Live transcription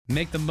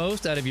Make the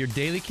most out of your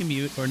daily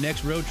commute or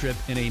next road trip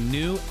in a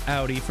new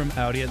Audi from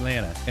Audi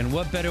Atlanta. And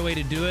what better way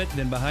to do it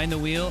than behind the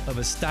wheel of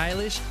a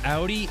stylish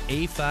Audi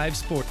A5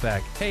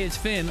 Sportback? Hey, it's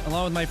Finn,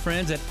 along with my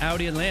friends at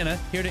Audi Atlanta,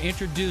 here to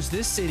introduce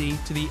this city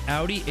to the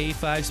Audi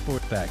A5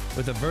 Sportback.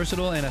 With a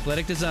versatile and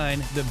athletic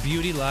design, the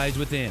beauty lies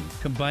within,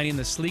 combining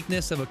the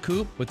sleekness of a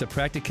coupe with the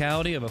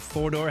practicality of a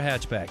four-door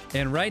hatchback.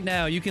 And right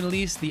now, you can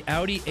lease the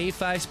Audi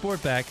A5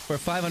 Sportback for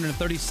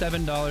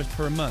 $537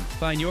 per month.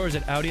 Find yours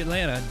at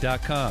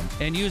AudiAtlanta.com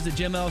and use the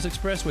Jim Ellis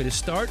Expressway to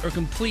start or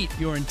complete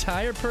your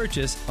entire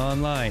purchase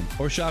online,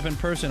 or shop in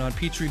person on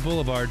Peachtree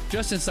Boulevard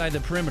just inside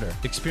the perimeter.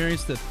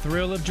 Experience the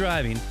thrill of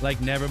driving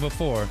like never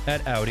before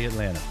at Audi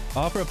Atlanta.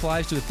 Offer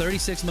applies to a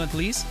 36-month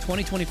lease,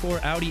 2024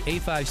 Audi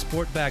A5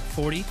 Sportback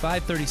 40,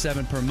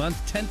 $537 per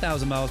month,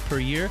 10,000 miles per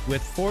year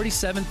with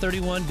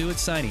 $47.31 due at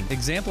signing.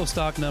 Example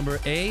stock number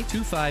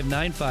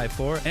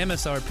A25954,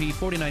 MSRP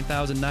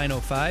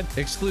 $49,905,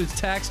 excludes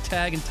tax,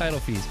 tag, and title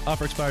fees.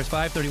 Offer expires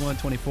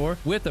 5/31/24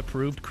 with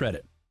approved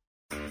credit.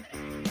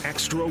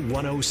 Extra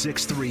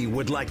 1063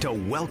 would like to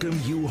welcome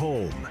you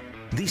home.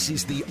 This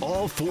is the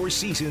All Four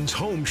Seasons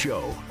Home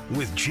Show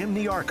with Jim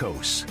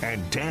Niarchos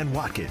and Dan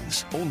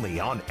Watkins, only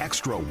on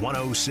Extra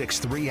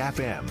 1063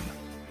 FM.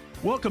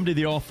 Welcome to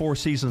the All Four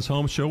Seasons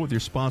Home Show with your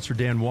sponsor,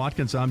 Dan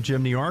Watkins. I'm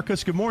Jim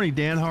Niarchos. Good morning,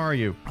 Dan. How are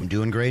you? I'm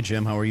doing great,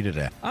 Jim. How are you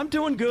today? I'm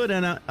doing good,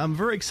 and I'm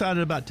very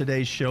excited about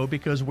today's show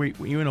because we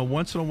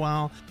once in a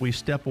while, we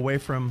step away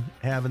from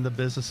having the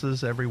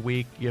businesses every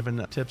week,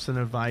 giving tips and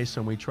advice,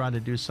 and we try to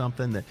do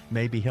something that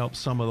maybe helps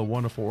some of the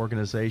wonderful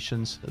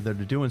organizations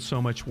that are doing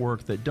so much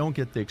work that don't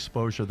get the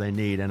exposure they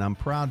need, and I'm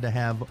proud to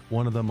have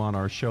one of them on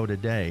our show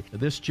today.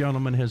 This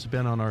gentleman has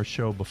been on our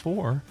show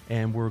before,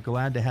 and we're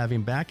glad to have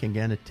him back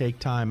again to take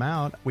time out.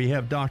 We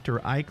have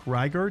Dr. Ike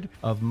Reighard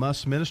of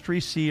Muss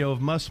Ministries, CEO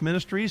of Muss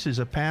Ministries. He's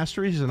a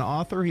pastor. He's an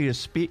author. He's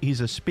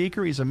a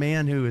speaker. He's a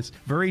man who is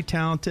very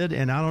talented,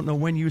 and I don't know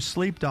when you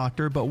sleep,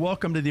 Doctor, but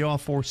welcome to the All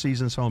Four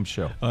Seasons Home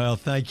Show. Well,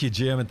 thank you,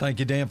 Jim, and thank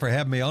you, Dan, for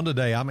having me on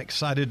today. I'm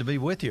excited to be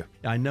with you.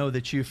 I know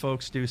that you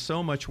folks do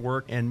so much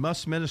work, and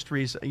Muss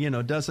Ministries,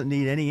 doesn't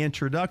need any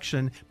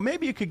introduction.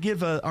 Maybe you could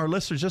give our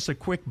listeners just a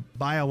quick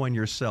bio on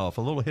yourself,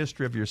 a little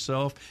history of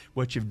yourself,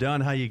 what you've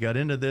done, how you got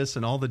into this,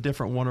 and all the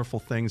different wonderful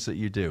things that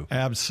you do.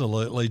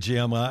 Absolutely,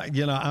 Jim.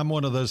 I'm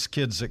one of those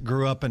kids that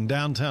grew up in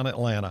downtown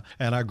Atlanta,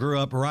 and I grew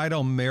up right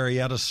on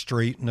Marietta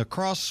Street, and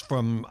across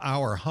from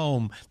our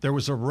home, there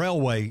was a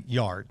railway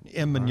yard,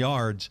 Inman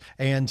Yards,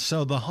 and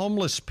so the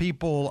homeless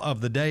people of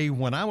the day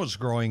when I was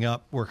growing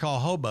up were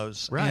called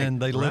hobos,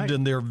 and they lived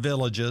in their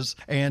villages,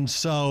 and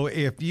so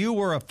if you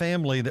were a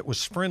family that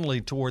was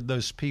friendly toward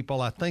those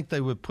people, I think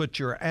they would put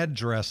your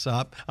address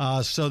up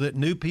so that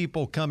new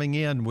people coming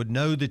in would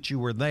know that you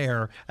were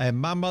there, and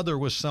my mother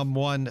was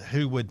someone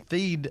who would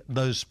feed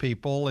those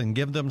people and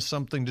give them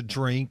something to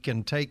drink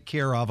and take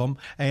care of them.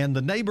 And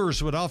the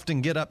neighbors would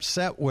often get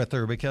upset with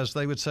her because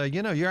they would say,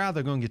 you're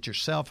either going to get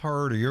yourself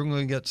hurt or you're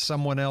going to get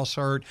someone else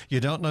hurt. You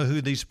don't know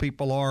who these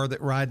people are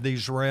that ride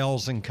these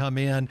rails and come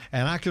in.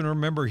 And I can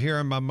remember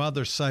hearing my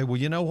mother say, well,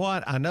 you know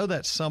what? I know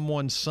that's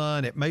someone's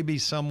son. It may be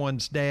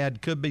someone's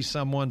dad, could be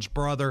someone's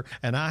brother.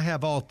 And I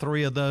have all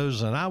three of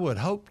those. And I would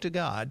hope to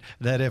God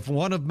that if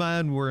one of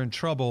mine were in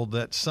trouble,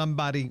 that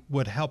somebody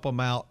would help them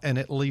out and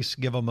at least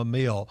give them a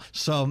meal.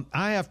 So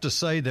I have to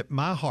say that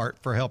my heart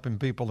for helping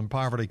people in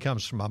poverty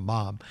comes from my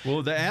mom.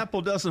 Well, the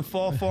apple doesn't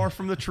fall far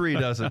from the tree,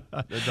 does it,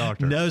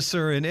 Doctor? No,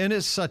 sir. And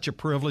it's such a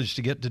privilege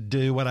to get to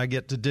do what I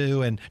get to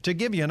do. And to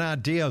give you an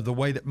idea of the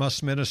way that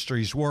Muss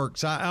Ministries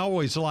works, I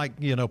always like,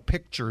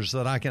 pictures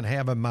that I can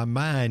have in my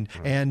mind.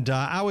 And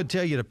I would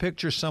tell you to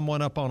picture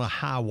someone up on a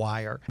high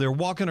wire. They're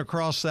walking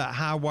across that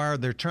high wire.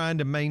 They're trying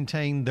to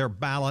maintain their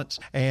balance.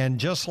 And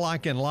just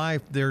like in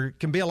life, there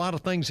can be a lot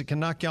of things that can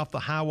knock you off the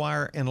high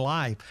wire in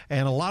life.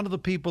 And a lot of the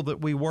people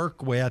that we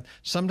work with,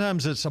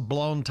 sometimes it's a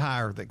blown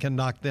tire that can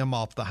knock them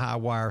off the high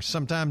wire.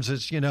 Sometimes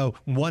it's,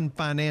 one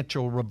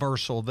financial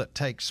reversal that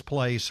takes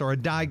place or a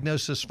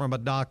diagnosis from a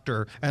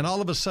doctor. And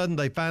all of a sudden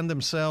they find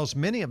themselves,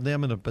 many of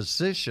them, in a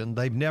position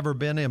they've never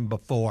been in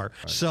before.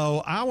 Right.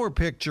 So our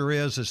picture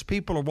is, as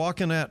people are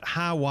walking that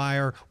high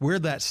wire, we're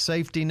that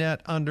safety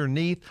net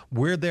underneath.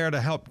 We're there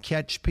to help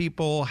catch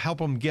people, help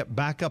them get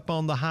back up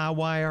on the high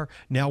wire.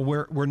 Now,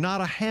 we're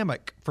not a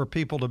hammock for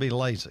people to be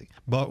lazy,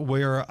 but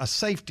we're a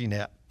safety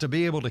net to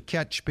be able to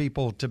catch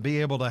people, to be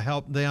able to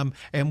help them.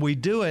 And we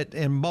do it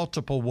in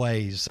multiple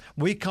ways.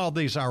 We call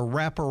these our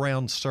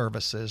wraparound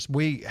services.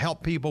 We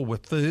help people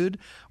with food.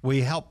 We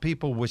help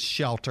people with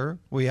shelter.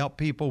 We help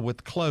people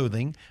with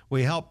clothing.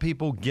 We help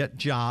people get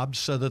jobs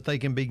so that they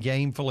can be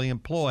gainfully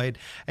employed.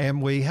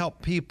 And we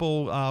help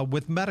people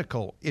with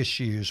medical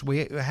issues.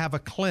 We have a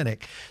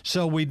clinic.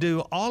 So we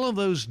do all of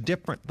those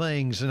different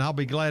things, and I'll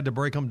be glad to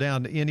break them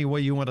down any way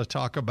you want to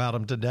talk about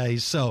them today.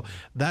 So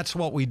that's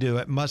what we do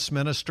at Muss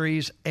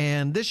Ministries.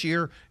 And this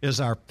year is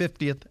our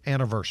 50th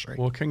anniversary.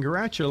 Well,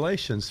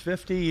 congratulations.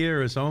 50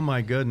 years. Oh,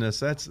 my goodness.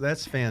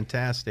 That's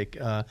fantastic.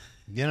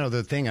 You know,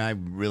 the thing I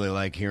really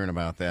like hearing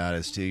about that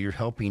is you're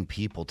helping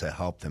people to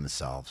help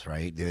themselves,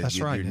 right? That's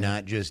right. You're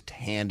not just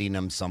handing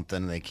them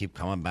something. They keep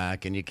coming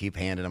back, and you keep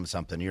handing them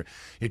something. You're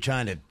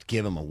trying to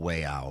give them a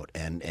way out,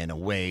 and a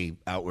way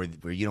out where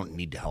you don't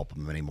need to help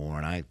them anymore.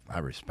 And I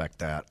respect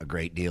that a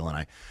great deal,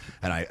 and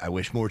I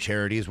wish more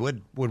charities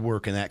would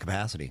work in that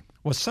capacity.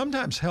 Well,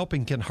 sometimes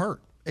helping can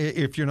hurt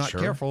if you're not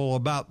careful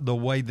about the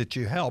way that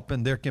you help.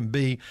 And there can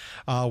be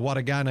what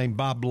a guy named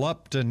Bob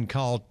Lupton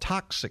called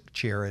toxic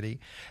charity.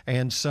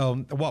 And so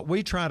what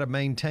we try to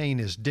maintain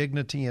is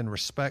dignity and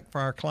respect for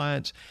our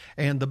clients.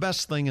 And the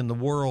best thing in the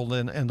world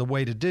and the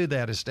way to do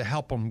that is to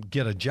help them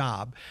get a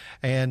job.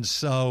 And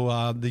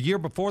so the year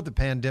before the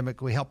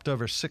pandemic, we helped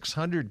over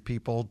 600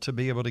 people to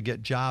be able to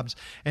get jobs.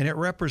 And it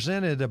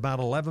represented about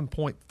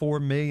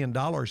 $11.4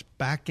 million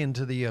back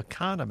into the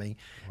economy.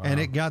 Wow. And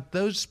it got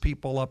those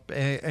people up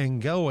and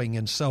going.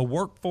 And so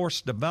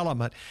workforce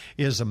development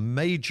is a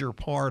major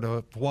part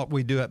of what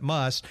we do at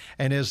MUST.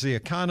 And as the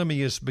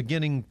economy is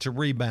beginning to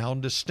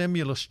rebound, the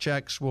stimulus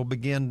checks will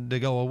begin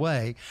to go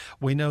away.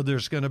 We know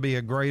there's going to be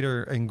a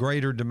greater and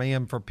greater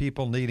demand for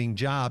people needing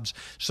jobs.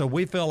 So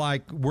we feel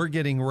like we're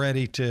getting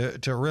ready to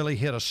really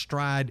hit a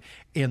stride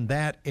in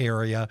that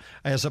area,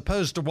 as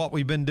opposed to what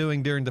we've been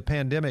doing during the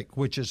pandemic,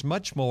 which has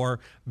much more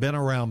been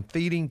around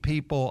feeding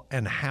people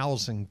and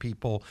housing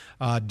people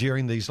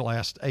during these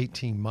last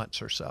 18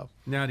 months or so.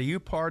 Now, do you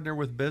partner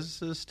with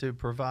businesses to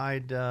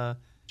provide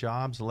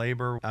jobs,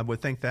 labor? I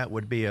would think that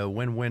would be a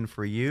win-win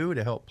for you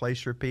to help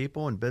place your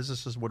people, and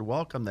businesses would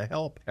welcome the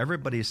help.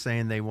 Everybody's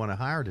saying they want to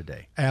hire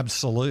today.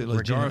 Absolutely.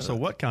 Regardless of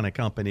what kind of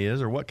company it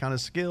is or what kind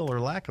of skill or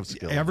lack of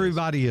skill.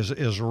 Everybody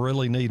is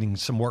really needing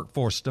some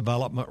workforce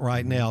development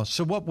right now.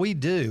 So what we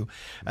do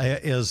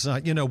is,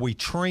 we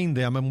train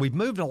them, and we've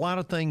moved a lot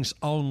of things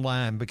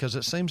online because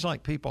it seems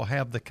like people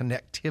have the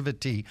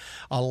connectivity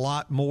a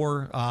lot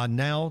more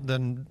now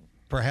than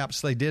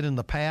perhaps they did in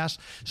the past.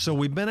 So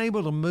we've been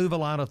able to move a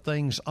lot of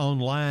things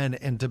online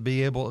and to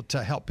be able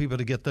to help people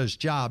to get those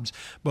jobs.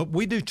 But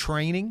we do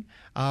training.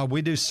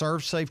 We do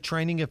ServSafe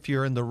training if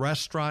you're in the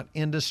restaurant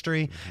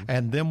industry,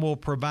 and then we'll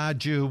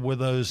provide you with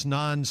those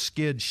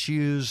non-skid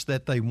shoes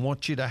that they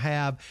want you to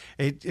have.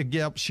 It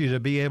helps you to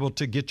be able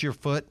to get your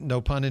foot,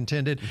 no pun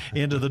intended,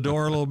 into the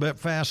door a little bit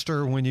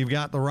faster when you've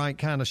got the right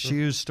kind of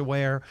shoes to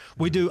wear.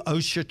 We do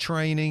OSHA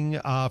training,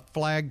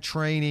 flag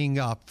training,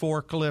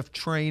 forklift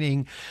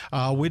training.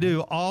 We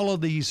do all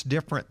of these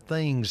different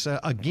things,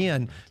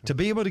 again, to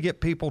be able to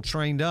get people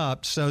trained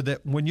up so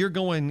that when you're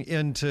going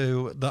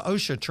into the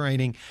OSHA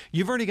training,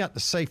 you've already got the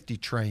safety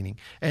training.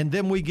 And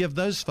then we give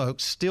those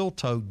folks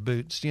steel-toed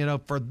boots,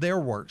 for their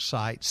work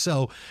site.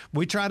 So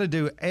we try to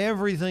do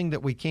everything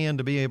that we can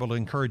to be able to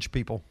encourage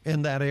people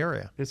in that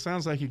area. It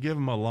sounds like you give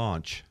them a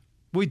launch.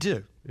 We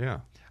do. Yeah.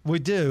 We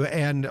do,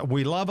 and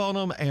we love on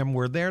them, and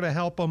we're there to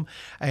help them.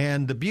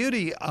 And the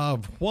beauty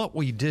of what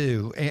we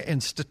do,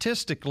 and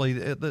statistically,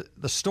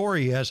 the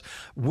story is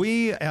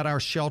we at our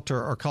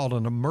shelter are called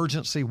an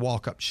emergency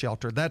walk-up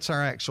shelter. That's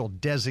our actual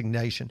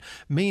designation,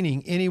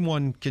 meaning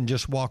anyone can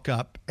just walk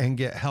up and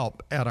get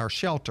help at our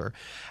shelter.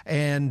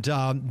 And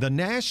the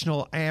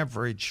national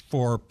average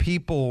for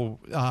people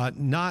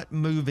not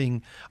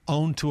moving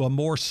onto a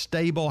more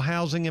stable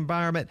housing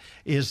environment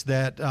is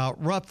that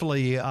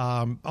roughly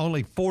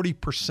only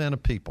 40%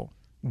 of people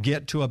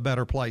get to a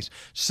better place.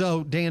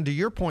 So, Dan, to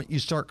your point, you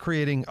start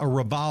creating a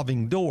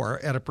revolving door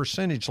at a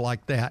percentage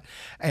like that.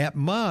 At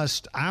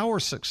MUST, our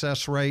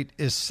success rate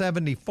is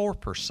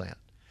 74%.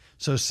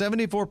 So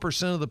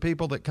 74% of the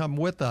people that come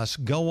with us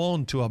go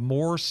on to a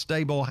more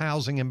stable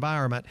housing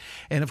environment.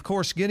 And of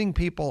course, getting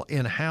people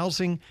in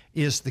housing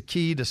is the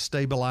key to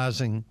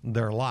stabilizing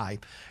their life.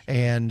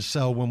 And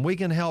so when we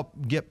can help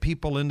get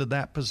people into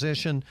that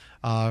position,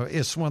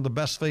 it's one of the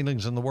best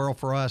feelings in the world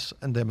for us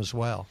and them as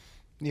well.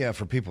 Yeah,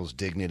 for people's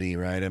dignity,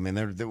 right? I mean,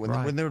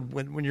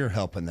 when you're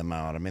helping them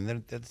out, I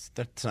mean,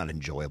 that's not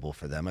enjoyable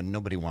for them, and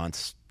nobody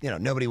wants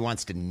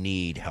to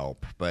need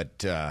help, but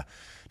to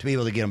be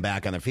able to get them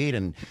back on their feet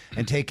and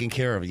taking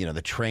care of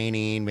the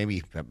training,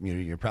 maybe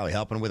you're probably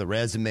helping them with a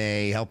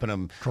resume, helping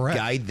them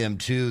guide them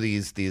to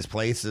these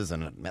places,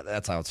 and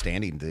that's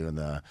outstanding. Doing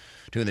the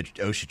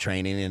OSHA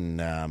training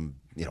and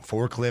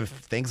forklift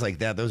things like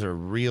that. Those are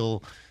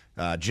real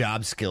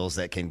job skills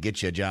that can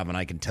get you a job, and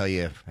I can tell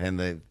you in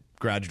the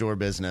garage door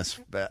business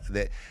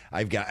that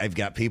I've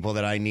got people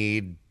that I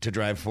need to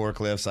drive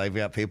forklifts. I've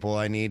got people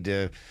I need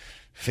to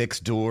fix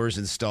doors,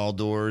 install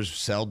doors,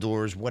 sell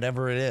doors,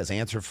 whatever it is,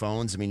 answer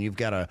phones. I mean, you've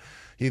got a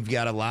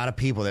lot of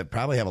people that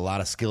probably have a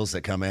lot of skills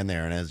that come in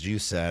there, and as you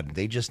said,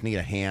 they just need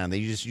a hand.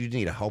 You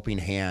need a helping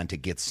hand to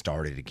get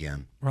started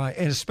again. Right,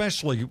 and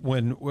especially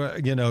when,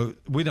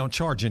 we don't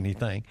charge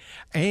anything.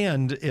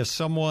 And if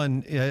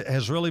someone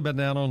has really been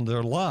down on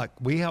their luck,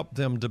 we help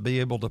them to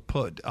be able to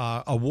put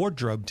a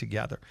wardrobe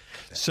together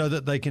so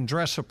that they can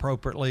dress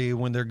appropriately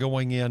when they're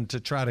going in to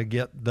try to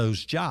get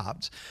those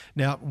jobs.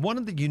 Now, one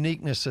of the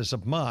uniquenesses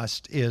of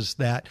must is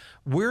that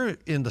we're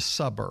in the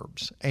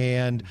suburbs.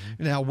 And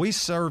now we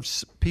serve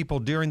people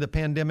during the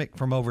pandemic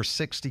from over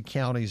 60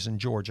 counties in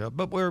Georgia,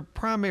 but we're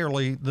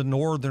primarily the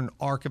northern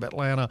arc of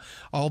Atlanta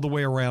all the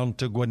way around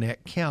to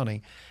Gwinnett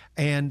County.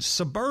 And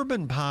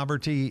suburban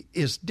poverty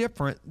is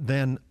different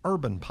than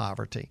urban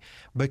poverty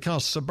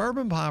because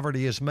suburban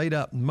poverty is made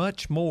up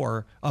much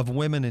more of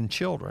women and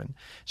children.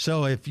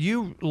 So if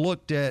you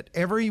looked at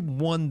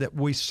everyone that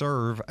we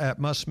serve at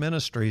Must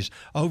Ministries,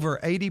 over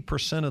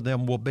 80% of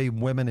them will be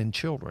women and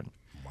children.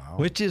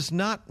 Which is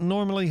not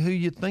normally who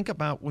you think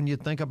about when you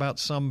think about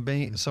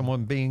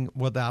someone being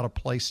without a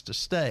place to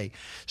stay.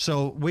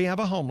 So we have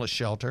a homeless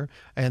shelter,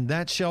 and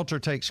that shelter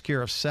takes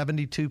care of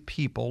 72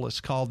 people.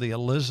 It's called the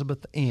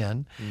Elizabeth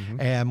Inn,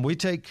 and we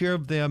take care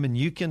of them, and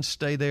you can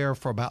stay there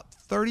for about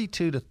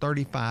 32 to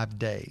 35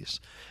 days.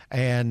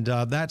 And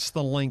that's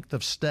the length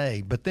of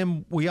stay. But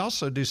then we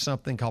also do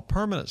something called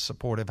permanent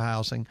supportive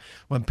housing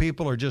when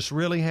people are just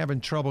really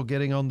having trouble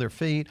getting on their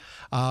feet.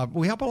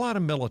 We help a lot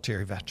of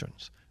military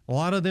veterans. A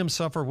lot of them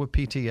suffer with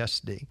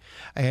PTSD,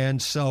 and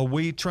so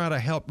we try to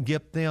help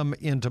get them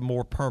into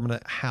more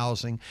permanent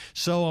housing.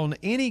 So on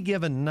any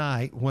given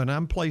night, when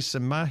I'm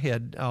placing my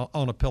head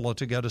on a pillow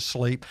to go to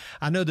sleep,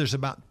 I know there's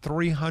about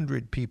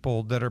 300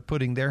 people that are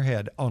putting their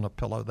head on a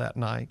pillow that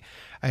night.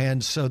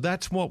 And so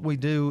that's what we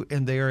do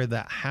in the area of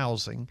that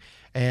housing.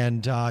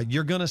 And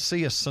you're going to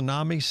see a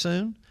tsunami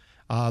soon.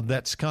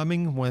 That's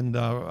coming when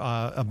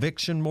the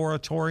eviction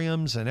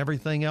moratoriums and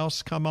everything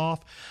else come off.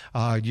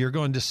 You're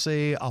going to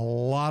see a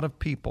lot of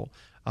people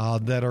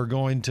that are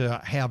going to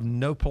have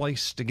no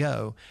place to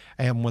go.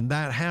 And when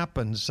that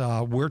happens,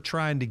 we're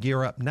trying to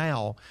gear up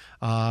now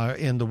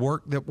in the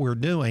work that we're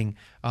doing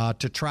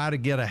to try to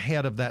get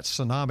ahead of that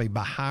tsunami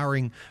by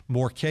hiring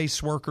more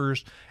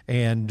caseworkers.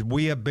 And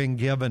we have been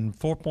given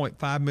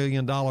 $4.5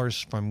 million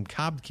from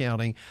Cobb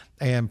County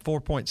and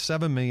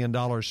 $4.7 million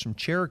from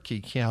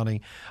Cherokee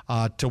County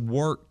to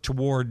work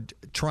toward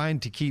trying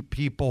to keep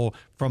people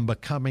from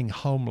becoming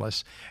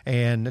homeless.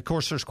 And, of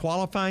course, there's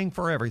qualifying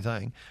for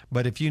everything.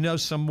 But if you know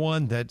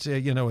someone that,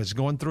 is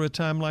going through a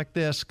time like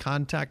this,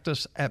 contact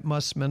us at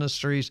Must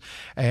Ministries,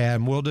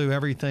 and we'll do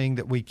everything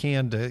that we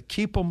can to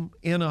keep them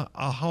in a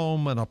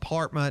home, an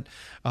apartment,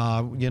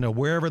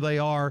 wherever they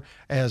are,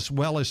 as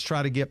well as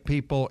try to get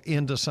people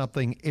into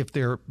something if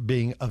they're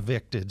being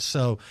evicted.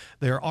 So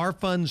there are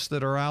funds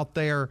that are out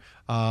there.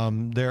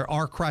 There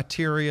are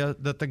criteria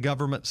that the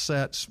government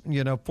sets,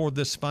 for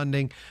this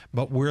funding,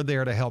 but we're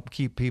there to help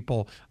keep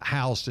people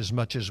housed as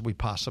much as we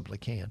possibly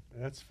can.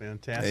 That's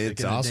fantastic.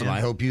 It's awesome. I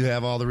hope you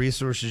have all the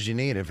resources you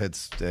need if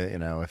it's,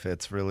 if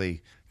it's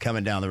really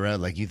coming down the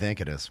road like you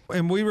think it is.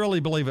 And we really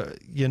believe,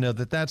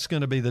 that's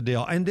going to be the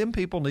deal. And then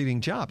people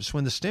needing jobs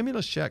when the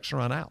stimulus checks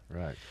run out.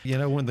 Right.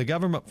 When the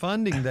government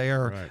funding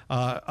there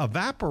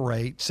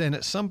evaporates, and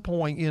at some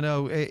point,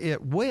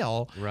 it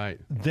will. Right.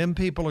 Then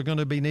people are going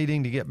to be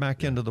needing to get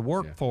back into the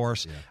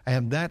workforce. Yeah.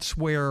 And that's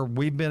where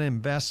we've been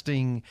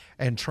investing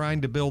and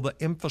trying to build the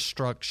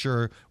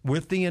infrastructure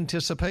with the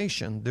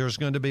anticipation there's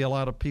going to be a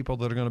lot of people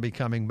that are going to be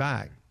coming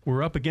back.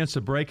 We're up against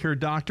a break here,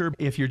 Doctor.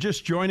 If you're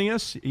just joining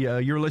us,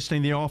 you're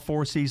listening to the All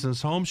Four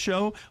Seasons Home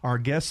Show. Our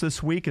guest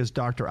this week is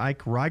Dr. Ike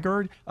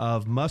Reigard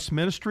of Must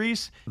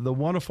Ministries. The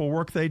wonderful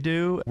work they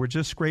do, we're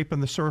just scraping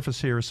the surface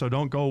here, so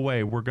don't go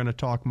away. We're going to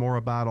talk more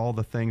about all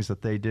the things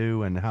that they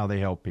do and how they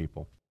help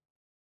people.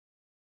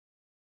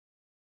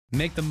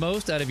 Make the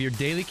most out of your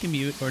daily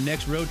commute or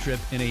next road trip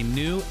in a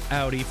new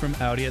Audi from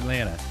Audi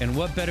Atlanta. And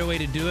what better way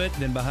to do it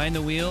than behind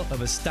the wheel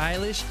of a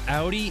stylish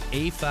Audi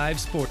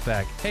A5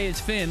 Sportback. Hey, it's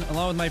Finn,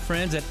 along with my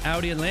friends at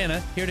Audi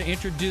Atlanta, here to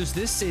introduce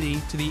this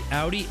city to the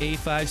Audi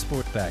A5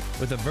 Sportback.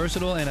 With a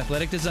versatile and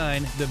athletic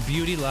design, the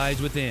beauty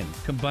lies within,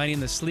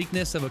 combining the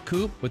sleekness of a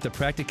coupe with the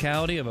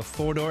practicality of a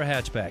four-door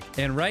hatchback.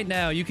 And right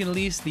now, you can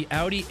lease the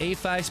Audi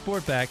A5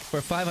 Sportback for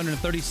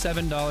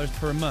 $537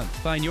 per month.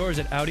 Find yours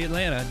at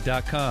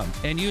AudiAtlanta.com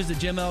and use the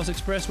Jim Ellis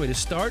Expressway to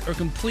start or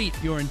complete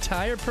your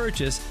entire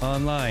purchase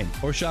online,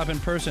 or shop in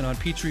person on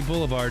Peachtree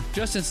Boulevard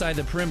just inside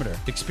the perimeter.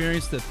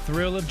 Experience the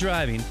thrill of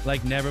driving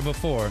like never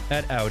before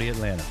at Audi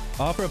Atlanta.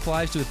 Offer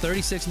applies to a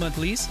 36-month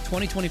lease,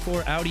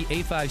 2024 Audi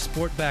A5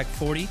 Sportback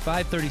 40,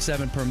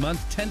 $537 per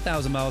month,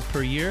 10,000 miles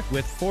per year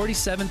with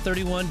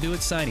 $47.31 due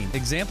at signing.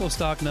 Example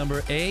stock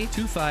number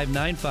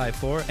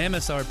A25954,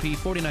 MSRP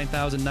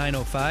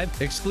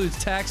 $49,905,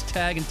 excludes tax,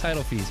 tag, and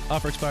title fees.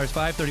 Offer expires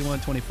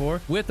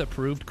 5/31/24 with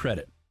approved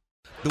credit.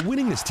 The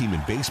winningest team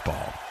in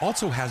baseball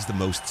also has the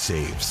most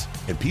saves,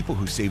 and people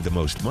who save the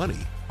most money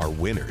are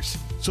winners.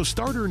 So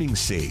start earning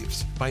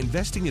saves by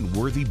investing in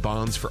Worthy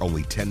bonds for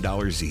only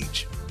 $10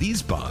 each.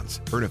 These bonds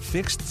earn a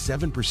fixed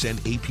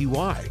 7%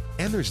 APY,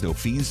 and there's no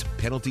fees,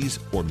 penalties,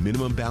 or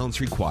minimum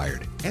balance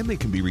required, and they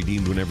can be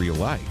redeemed whenever you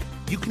like.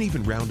 You can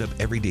even round up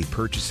everyday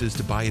purchases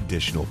to buy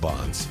additional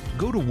bonds.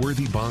 Go to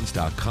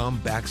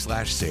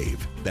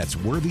worthybonds.com/save. That's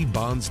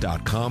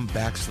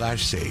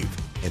worthybonds.com/save,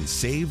 and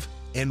save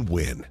and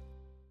win.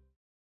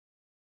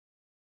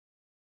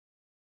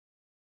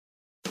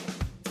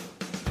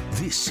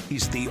 This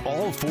is the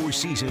All Four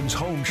Seasons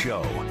Home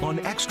Show on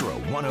Extra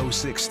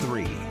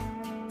 106.3.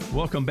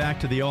 Welcome back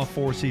to the All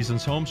Four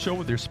Seasons Home Show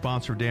with your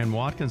sponsor, Dan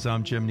Watkins.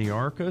 I'm Jim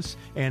Niarchos,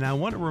 and I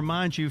want to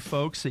remind you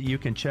folks that you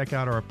can check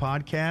out our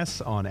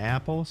podcasts on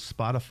Apple,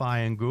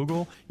 Spotify, and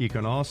Google. You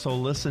can also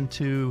listen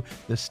to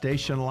the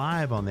station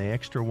live on the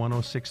Extra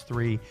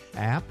 106.3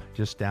 app.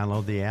 Just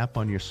download the app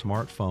on your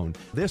smartphone.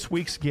 This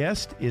week's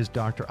guest is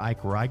Dr.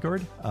 Ike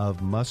Reichard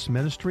of Must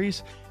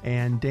Ministries.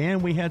 And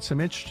Dan, we had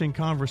some interesting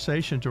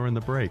conversation during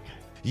the break.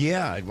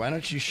 Yeah, why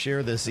don't you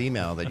share this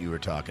email that you were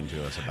talking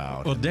to us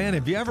about? Well, Dan,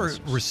 have you ever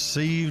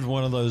received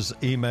one of those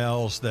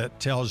emails that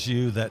tells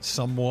you that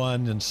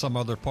someone in some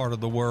other part of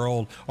the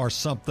world or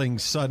something,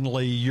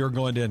 suddenly you're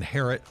going to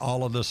inherit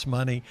all of this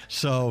money?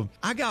 So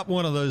I got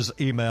one of those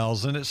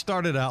emails, and it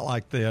started out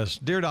like this.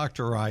 Dear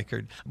Dr.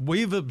 Reichard,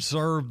 we've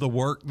observed the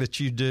work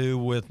that you do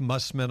with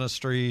Must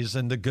Ministries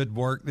and the good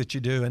work that you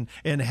do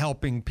in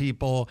helping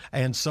people.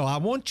 And so I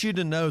want you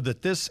to know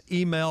that this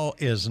email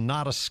is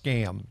not a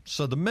scam.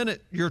 So the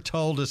minute you're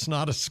told it's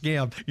not a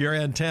scam, your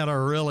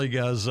antenna really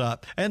goes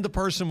up. And the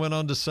person went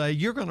on to say,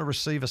 you're going to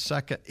receive a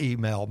second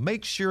email.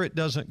 Make sure it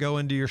doesn't go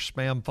into your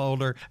spam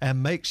folder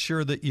and make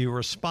sure that you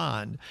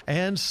respond.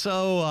 And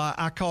so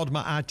I called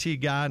my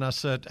IT guy and I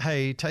said,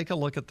 hey, take a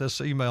look at this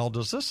email.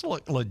 Does this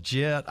look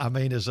legit? I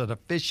mean, is it a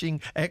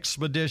fishing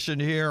expedition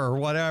here or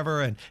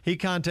whatever? And he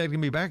contacted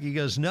me back. He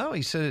goes, no.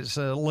 He said, it's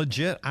a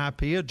legit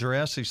IP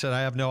address. He said,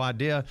 I have no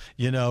idea,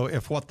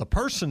 if what the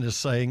person is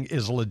saying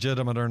is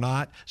legitimate or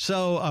not.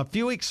 So a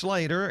few weeks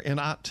later in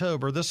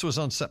October, this was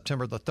on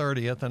September the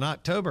 30th, in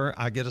October,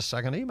 I get a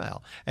second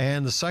email.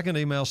 And the second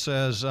email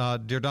says,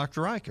 Dear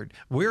Dr. Reichard,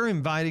 we're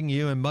inviting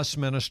you and Must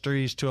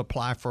Ministries to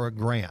apply for a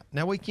grant.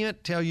 Now, we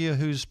can't tell you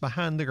who's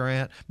behind the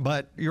grant,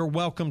 but you're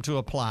welcome to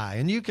apply.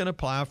 And you can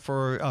apply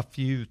for a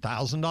few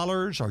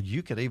 $1,000s, or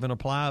you could even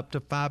apply up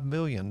to $5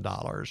 million.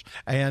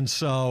 And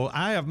so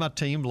I have my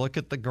team look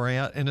at the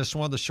grant, and it's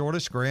one of the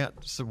shortest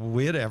grants that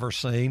we had ever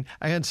seen.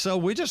 And so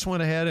we just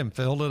went ahead and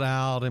filled it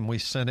out, and we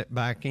sent it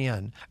back in.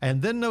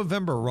 And then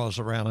November rolls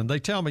around, and they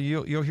tell me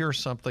you'll hear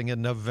something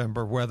in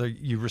November, whether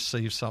you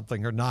receive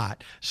something or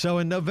not. So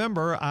in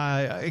November,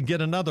 I get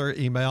another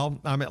email.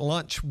 I'm at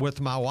lunch with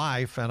my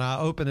wife, and I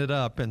open it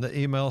up, and the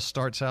email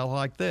starts out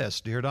like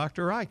this. Dear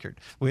Dr. Reichard,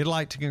 we'd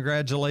like to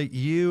congratulate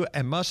you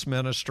and Must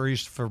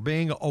Ministries for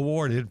being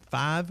awarded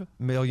 $5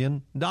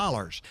 million.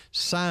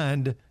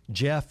 Signed,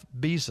 Jeff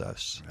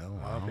Bezos. Oh,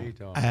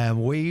 wow.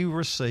 And we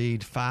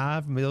received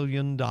 $5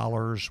 million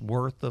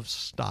worth of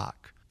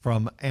stock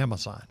from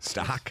Amazon.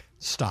 Stock.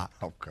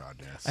 Oh, God,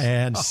 yes.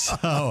 And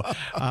so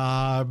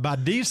by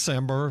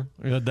December,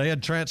 they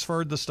had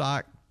transferred the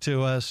stock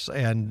to us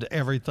and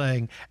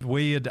everything.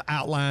 We had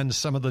outlined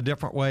some of the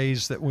different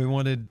ways that we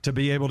wanted to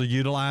be able to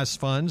utilize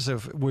funds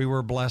if we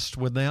were blessed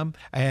with them.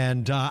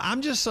 And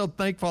I'm just so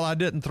thankful I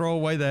didn't throw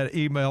away that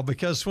email,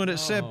 because when it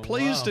said,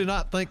 please do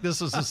not think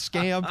this is a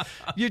scam,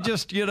 you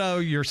just,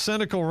 your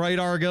cynical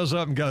radar goes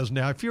up and goes,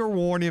 now, if you're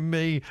warning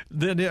me,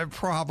 then it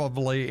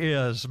probably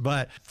is.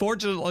 But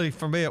fortunately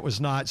for me, it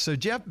was not. So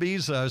Jeff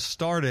Bezos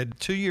started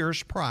 2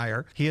 years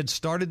prior. He had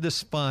started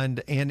this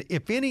fund, and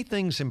if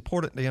anything's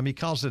important to him, he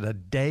calls it a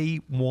Day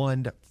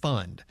One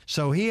Fund.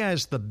 So he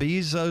has the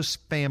Bezos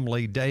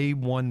Family Day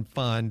One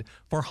Fund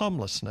for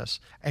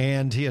homelessness.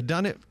 And he had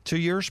done it 2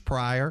 years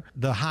prior.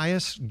 The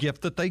highest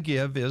gift that they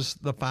give is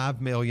the $5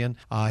 million.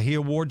 He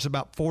awards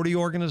about 40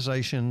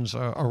 organizations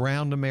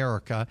around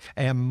America.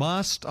 And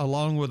Must,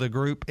 along with a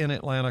group in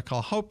Atlanta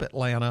called Hope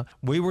Atlanta,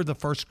 we were the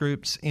first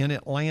groups in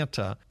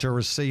Atlanta to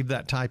receive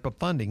that type of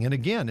funding. And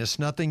again, it's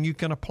nothing you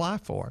can apply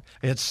for.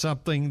 It's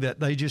something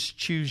that they just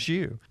choose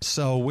you.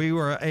 So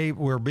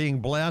we're being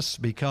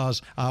blessed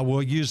because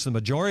we'll use the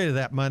majority of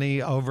that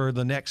money over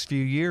the next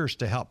few years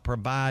to help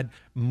provide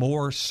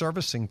more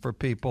servicing for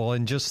people.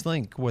 And just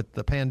think, with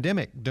the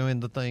pandemic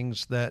doing the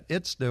things that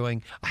it's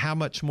doing, how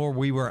much more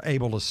we were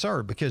able to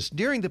serve. Because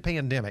during the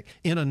pandemic,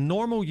 in a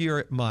normal year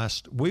at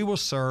Must, we will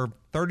serve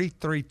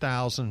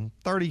 34,000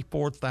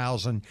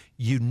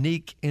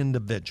 unique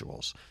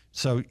individuals.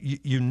 So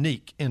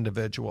unique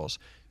individuals.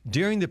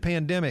 During the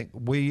pandemic,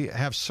 we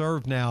have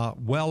served now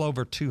well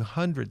over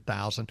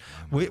 200,000.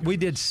 We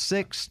did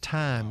 6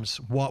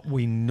 times what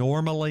we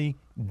normally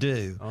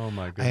do. Oh,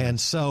 my goodness. And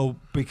so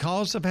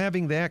because of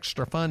having the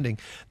extra funding,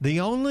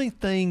 the only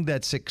thing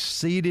that's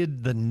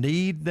exceeded the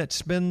need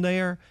that's been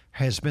there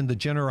has been the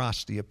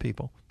generosity of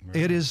people. Right.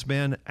 It has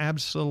been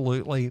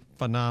absolutely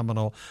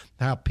phenomenal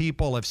how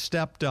people have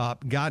stepped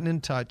up, gotten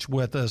in touch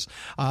with us.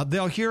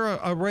 They'll hear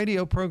a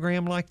radio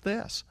program like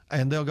this,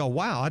 and they'll go,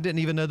 wow, I didn't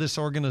even know this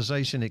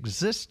organization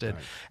existed,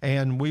 right.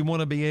 And we want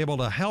to be able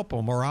to help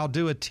them. Or I'll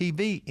do a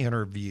TV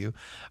interview.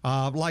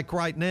 Like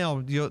right now,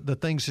 the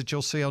things that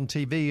you'll see on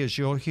TV is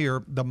you'll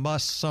hear the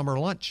Must Summer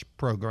Lunch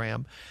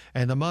program.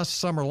 And the Must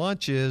Summer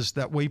Lunch is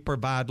that we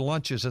provide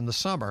lunches in the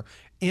summer.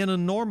 In a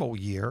normal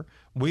year,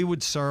 we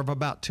would serve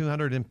about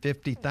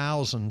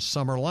 250,000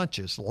 summer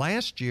lunches.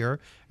 Last year,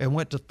 it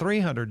went to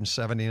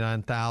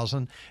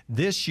 379,000.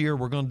 This year,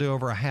 we're going to do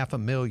over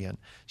 500,000.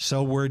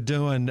 So we're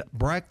doing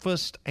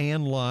breakfast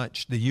and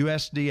lunch. The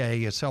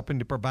USDA is helping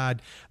to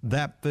provide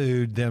that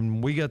food.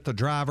 Then we get the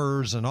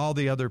drivers and all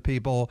the other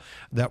people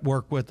that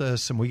work with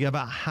us, and we give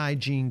out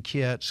hygiene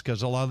kits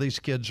because a lot of these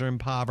kids are in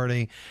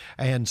poverty.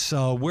 And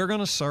so we're going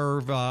to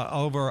serve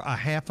over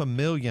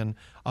 500,000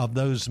 of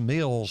those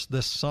meals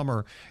this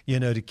summer,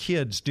 to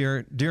kids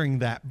during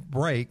that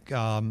break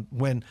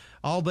when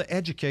all the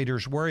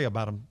educators worry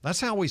about them.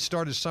 That's how we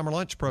started summer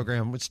lunch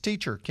program. This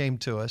teacher came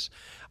to us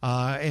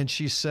and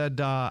she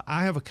said, I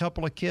have a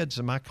couple of kids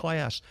in my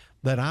class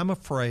that I'm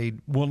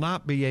afraid will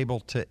not be able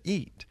to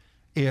eat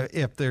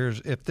if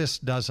this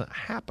doesn't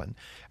happen.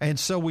 And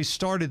so we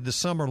started the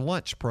summer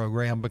lunch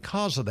program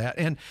because of that.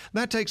 And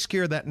that takes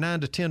care of that 9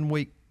 to 10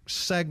 week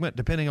segment,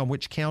 depending on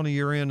which county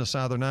you're in. It's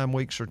either 9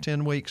 weeks or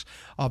 10 weeks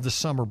of the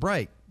summer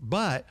break.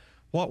 But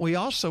what we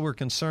also were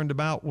concerned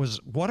about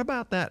was, what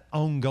about that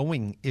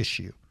ongoing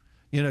issue,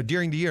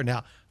 during the year?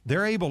 Now,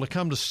 they're able to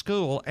come to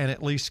school and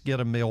at least get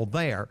a meal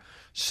there.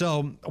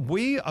 So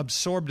we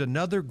absorbed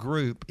another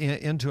group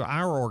into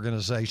our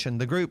organization.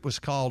 The group was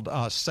called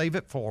Save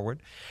It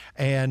Forward,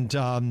 and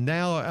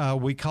now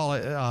we call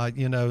it,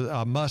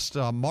 a must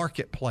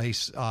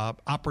marketplace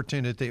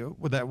opportunity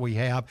that we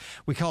have.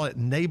 We call it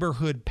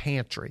Neighborhood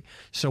Pantry.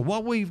 So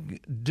what we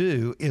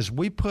do is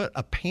we put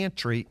a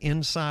pantry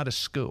inside a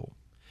school,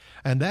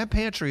 and that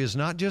pantry is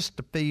not just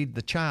to feed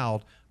the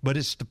child, but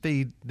it's to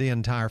feed the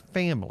entire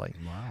family.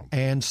 Wow.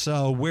 And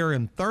so we're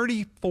in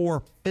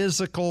 34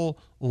 physical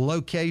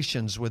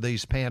locations with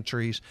these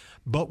pantries,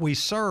 but we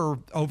serve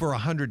over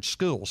 100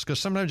 schools, because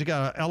sometimes you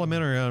got an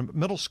elementary and a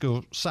middle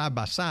school side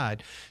by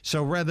side.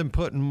 So rather than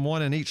putting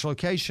one in each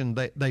location,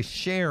 they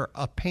share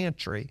a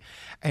pantry.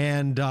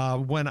 And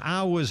when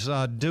I was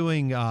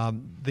doing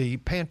the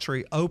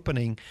pantry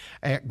opening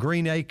at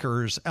Green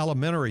Acres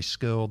Elementary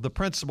School, the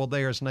principal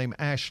there is named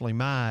Ashley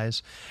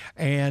Mize.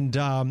 And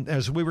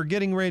as we were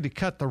getting ready to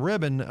cut the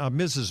ribbon,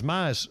 Mrs.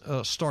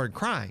 Mize started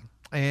crying.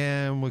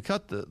 And we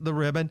cut the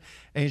ribbon,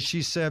 and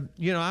she said,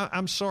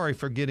 I'm sorry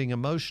for getting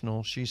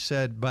emotional. She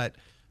said, but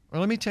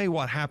let me tell you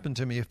what happened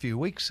to me a few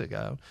weeks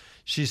ago.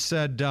 She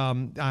said,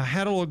 I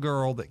had a little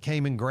girl that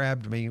came and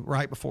grabbed me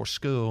right before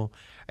school,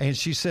 and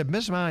she said,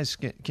 Ms.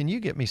 Mize, can you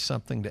get me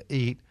something to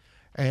eat?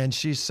 And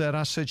she said,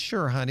 I said,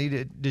 sure, honey.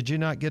 Did you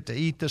not get to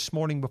eat this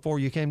morning before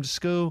you came to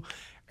school?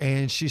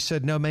 And she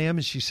said, no, ma'am.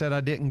 And she said,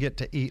 I didn't get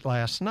to eat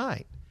last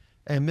night.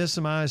 And Ms.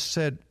 Mize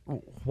said,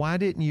 why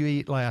didn't you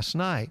eat last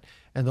night?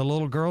 And the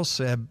little girl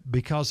said,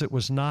 because it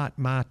was not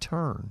my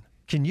turn.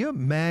 Can you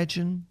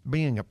imagine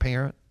being a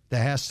parent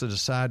that has to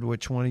decide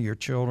which one of your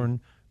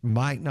children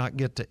might not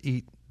get to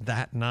eat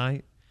that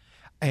night?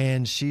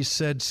 And she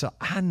said, so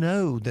I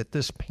know that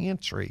this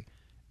pantry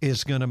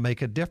is going to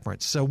make a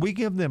difference. So we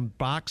give them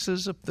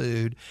boxes of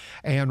food,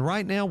 and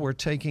right now we're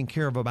taking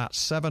care of about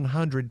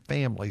 700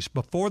 families.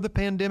 Before the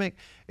pandemic,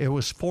 it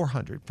was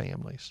 400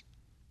 families.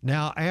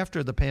 Now,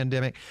 after the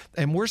pandemic,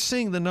 and we're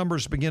seeing the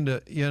numbers begin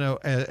to,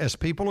 as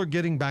people are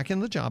getting back in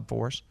the job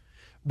force,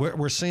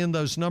 we're seeing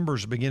those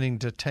numbers beginning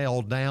to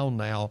tail down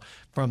now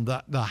from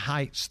the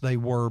heights they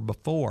were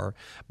before.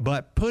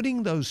 But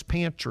putting those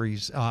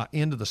pantries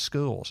into the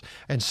schools,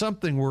 and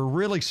something we're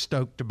really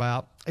stoked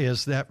about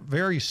is that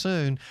very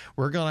soon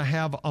we're going to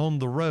have on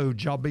the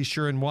road, y'all be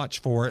sure and watch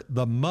for it,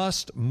 the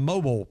Must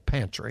Mobile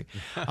Pantry.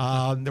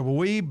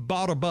 We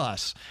bought a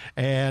bus,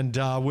 and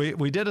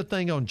we did a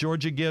thing on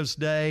Georgia Gives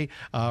Day.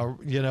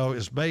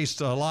 It's based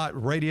a lot,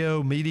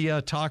 radio,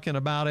 media talking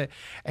about it,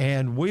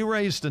 and we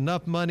raised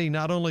enough money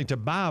not only to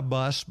buy a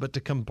bus, but to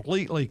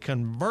completely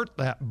convert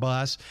that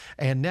bus,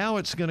 and now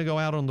it's going to go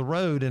out on the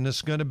road, and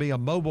it's going to be a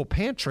mobile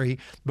pantry,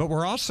 but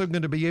we're also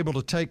going to be able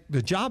to take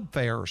the job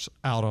fairs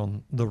out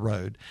on the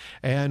road.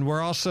 And we're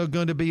also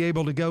going to be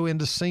able to go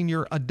into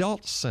senior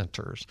adult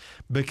centers,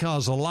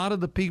 because a lot of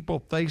the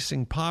people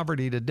facing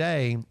poverty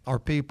today are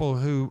people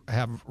who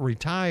have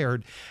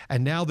retired,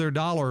 and now their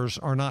dollars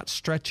are not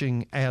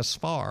stretching as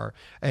far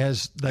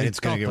as they it's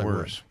going to get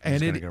worse.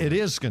 And it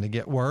is going to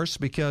get worse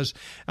because,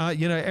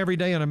 every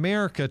day in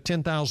America,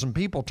 10,000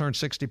 people turn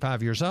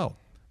 65 years old,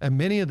 and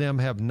many of them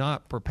have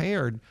not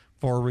prepared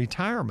for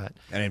retirement.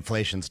 And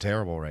inflation's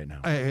terrible right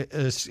now.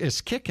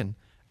 It's kicking.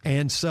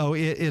 And so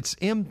it's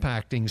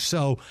impacting.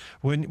 So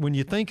when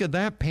you think of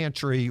that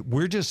pantry,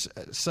 we're just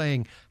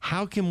saying,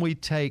 how can we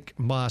take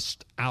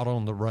Must out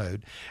on the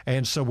road?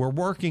 And so we're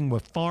working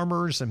with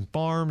farmers and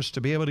farms to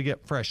be able to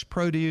get fresh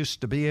produce,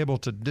 to be able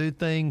to do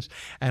things.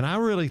 And I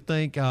really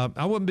think,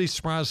 I wouldn't be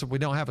surprised if we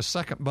don't have a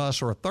second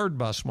bus or a third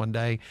bus one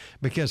day,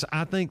 because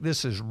I think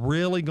this is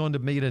really going to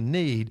meet a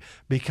need,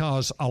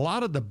 because a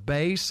lot of the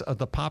base of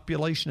the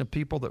population of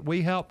people that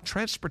we help,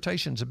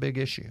 transportation's a big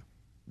issue.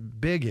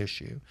 Big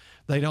issue.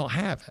 They don't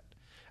have it.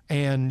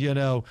 And,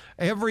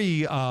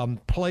 every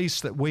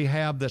place that we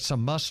have that's a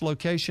Must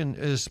location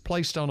is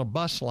placed on a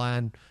bus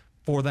line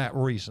for that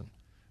reason,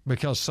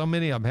 because so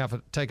many of them have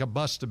to take a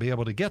bus to be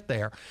able to get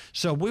there.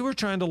 So we were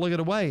trying to look at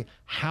a way,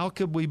 how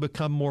could we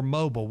become more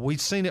mobile?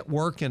 We've seen it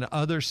work in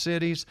other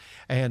cities,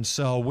 and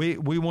so we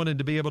wanted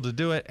to be able to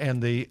do it.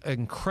 And the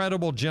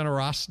incredible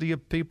generosity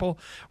of people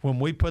when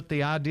we put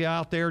the idea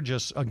out there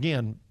just,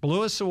 again,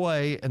 blew us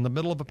away in the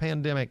middle of a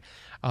pandemic,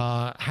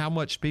 how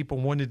much people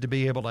wanted to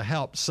be able to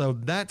help. So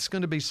that's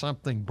going to be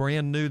something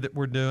brand new that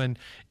we're doing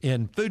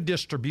in food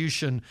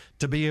distribution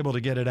to be able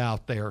to get it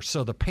out there.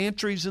 So the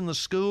pantries in the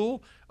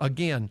school,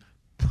 again,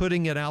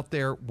 putting it out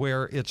there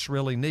where it's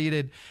really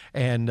needed.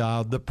 And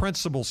the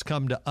principals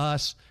come to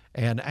us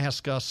and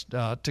ask us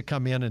to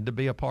come in and to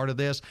be a part of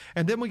this.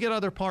 And then we get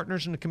other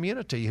partners in the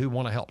community who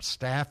want to help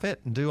staff it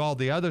and do all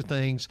the other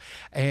things.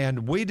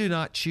 And we do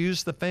not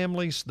choose the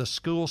families, the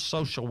school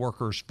social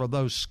workers for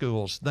those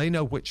schools. They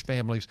know which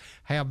families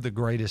have the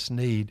greatest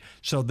need.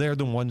 So they're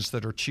the ones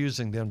that are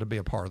choosing them to be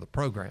a part of the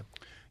program.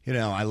 You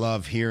know, I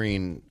love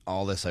hearing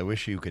all this. I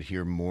wish you could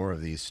hear more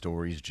of these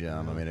stories,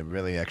 Jim. I mean, it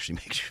really actually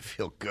makes you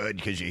feel good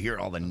because you hear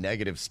all the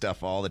negative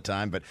stuff all the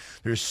time. But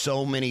there's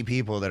so many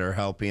people that are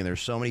helping.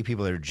 There's so many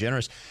people that are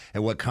generous.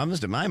 And what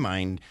comes to my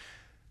mind,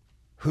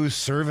 who's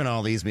serving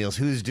all these meals?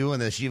 Who's doing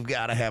this? You've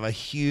got to have a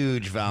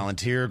huge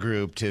volunteer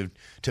group to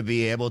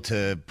be able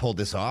to pull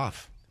this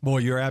off. Boy,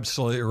 you're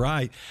absolutely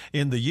right.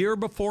 In the year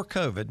before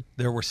COVID,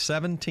 there were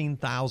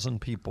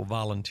 17,000 people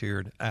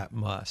volunteered at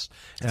Must.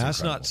 And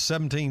that's not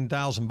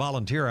 17,000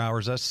 volunteer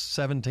hours. That's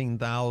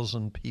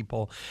 17,000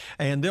 people.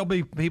 And there'll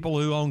be people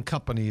who own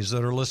companies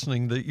that are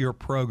listening to your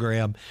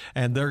program,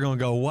 and they're going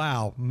to go,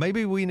 wow,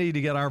 maybe we need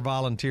to get our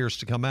volunteers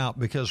to come out,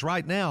 because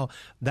right now,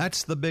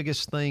 that's the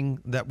biggest thing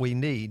that we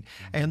need.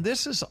 And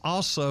this is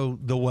also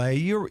the way,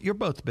 you're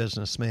both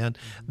businessmen,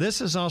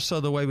 this is also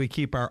the way we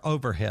keep our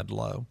overhead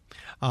low.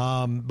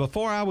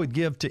 Before I would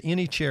give to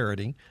any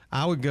charity,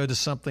 I would go to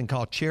something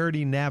called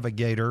Charity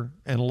Navigator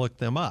and look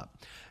them up.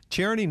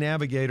 Charity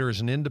Navigator is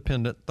an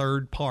independent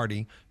third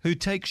party who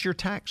takes your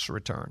tax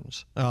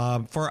returns.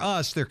 For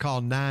us, they're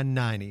called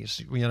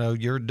 990s. You know,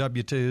 your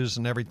W-2s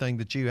and everything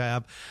that you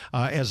have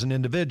as an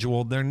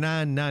individual, they're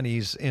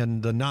 990s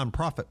in the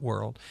nonprofit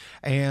world.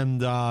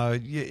 And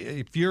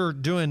if you're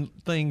doing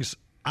things,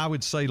 I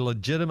would say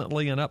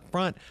legitimately and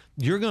upfront,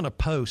 you're going to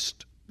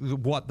post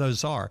what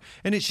those are.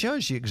 And it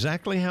shows you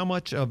exactly how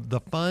much of the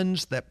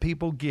funds that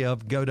people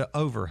give go to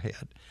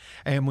overhead.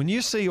 And when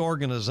you see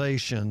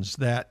organizations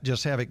that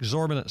just have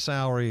exorbitant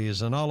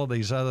salaries and all of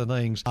these other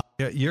things,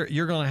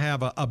 you're going to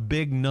have a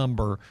big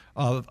number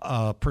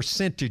of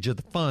percentage of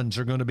the funds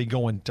are going to be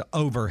going to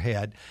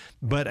overhead.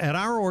 But at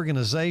our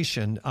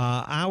organization,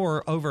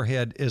 our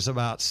overhead is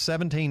about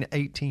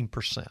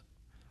 17-18%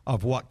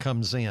 of what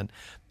comes in.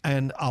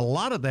 And a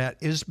lot of that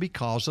is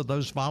because of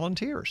those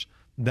volunteers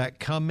that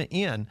come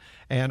in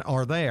and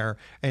are there.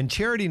 And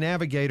Charity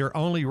Navigator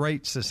only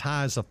rates as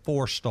high as a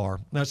 4-star.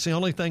 That's the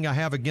only thing I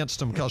have against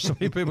them, because so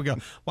many people go,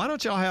 why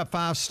don't y'all have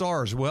 5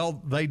 stars?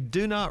 Well, they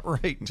do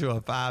not rate to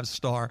a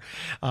 5-star,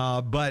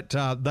 but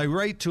they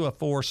rate to a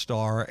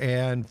 4-star.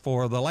 And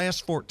for the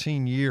last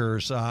 14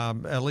 years,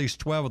 at least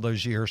 12 of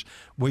those years,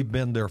 we've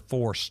been their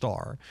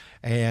 4-star.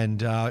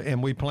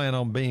 And we plan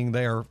on being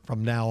there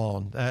from now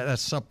on.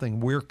 That's something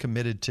we're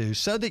committed to,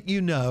 so that you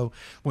know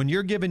when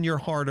you're giving your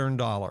hard-earned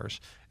dollars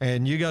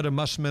and you go to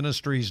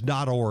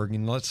mustministries.org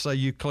and let's say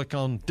you click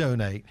on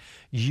donate,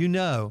 you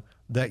know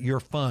that your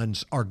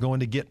funds are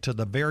going to get to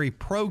the very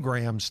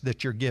programs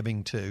that you're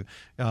giving to,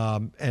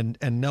 and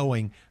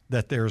knowing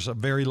that there's a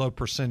very low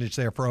percentage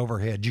there for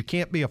overhead. You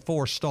can't be a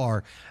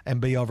 4-star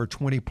and be over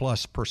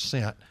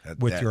 20+%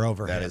 with your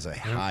overhead. That is a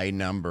high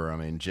number. I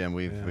mean, Jim,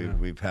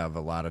 we've have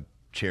a lot of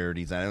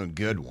charities, I know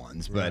good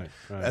ones, but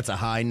that's a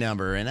high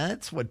number, and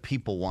that's what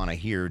people want to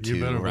hear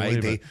too, right?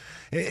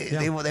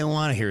 They want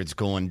to hear it's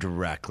going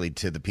directly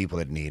to the people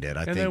that need it.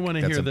 I think they want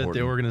to that's hear important. that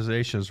the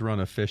organizations run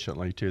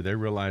efficiently too. They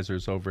realize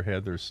there's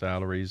overhead, there's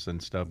salaries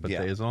and stuff, but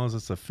as long as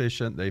it's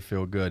efficient, they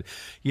feel good.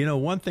 You know,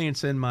 one thing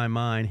that's in my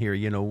mind here,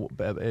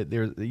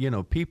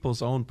 there's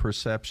people's own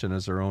perception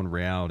is their own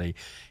reality,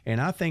 and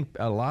I think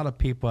a lot of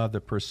people have the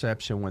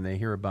perception when they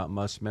hear about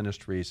Must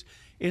Ministries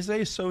is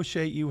they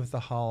associate you with the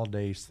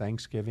holidays,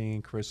 Thanksgiving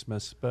and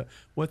Christmas. But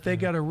what they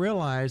got to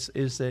realize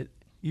is that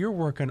you're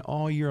working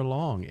all year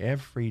long,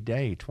 every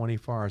day,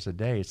 24 hours a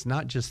day. It's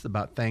not just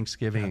about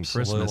Thanksgiving and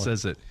Christmas,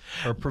 is it?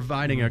 Or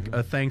providing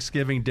a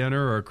Thanksgiving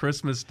dinner or a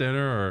Christmas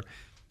dinner or...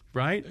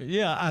 Right?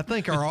 Yeah, I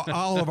think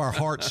all of our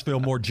hearts feel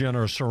more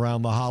generous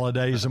around the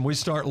holidays, and we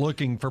start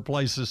looking for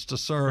places to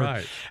serve.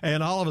 Right.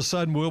 And all of a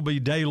sudden, we'll be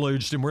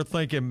deluged, and we're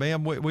thinking,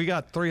 man, we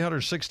got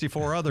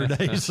 364 other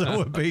days, so it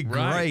would be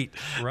great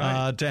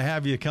to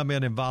have you come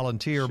in and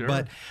volunteer. Sure.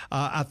 But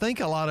I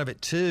think a lot of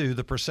it, too,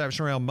 the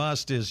perception around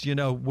Must is,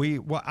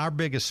 our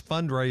biggest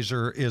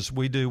fundraiser is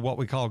we do what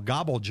we call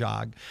Gobble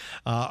Jog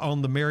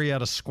on the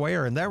Marietta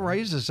Square, and that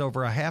raises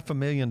over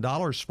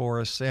 $500,000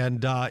 for us.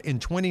 And in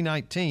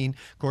 2019, of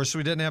course, course,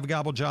 we didn't have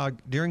Gobble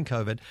Jog during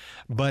COVID,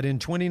 but in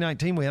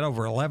 2019 we had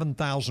over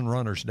 11,000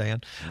 runners,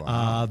 Dan,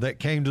 that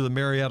came to the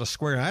Marietta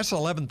Square. Now, that's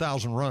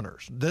 11,000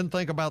 runners. Then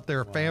think about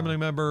their family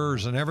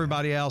members and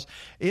everybody else.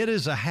 It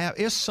is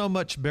it's so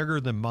much bigger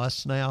than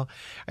Muss now.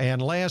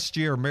 And last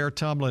year, Mayor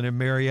Tumlin in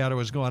Marietta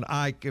was going,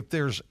 Ike, if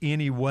there's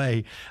any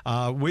way,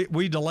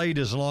 we delayed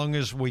as long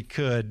as we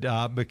could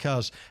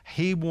because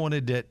he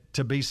wanted it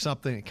to be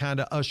something that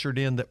kind of ushered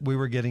in that we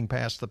were getting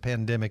past the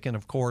pandemic. And,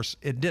 of course,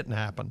 it didn't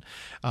happen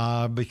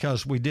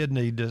because we did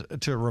need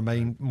to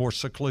remain more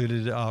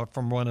secluded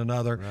from one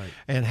another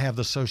and have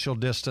the social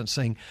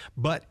distancing.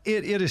 But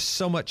it is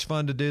so much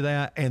fun to do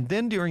that. And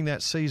then during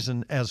that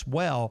season as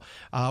well,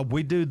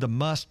 we do the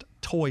Must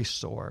Toy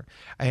Store.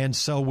 And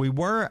so we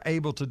were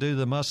able to do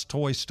the Must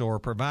Toy Store,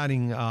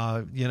 providing,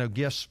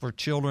 gifts for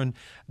children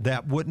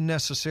that wouldn't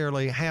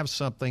necessarily have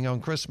something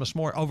on Christmas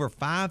morning. Over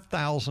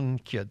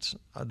 5,000 kids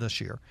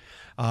this year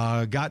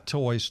got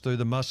toys through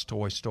the Must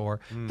Toy Store,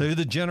 through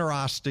the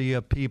generosity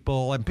of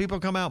people. And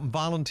people come out and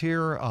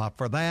volunteer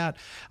for that.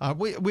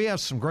 We have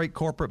some great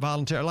corporate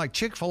volunteers, like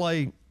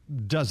Chick-fil-A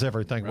does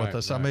everything with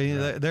us. I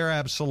mean, they're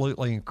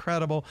absolutely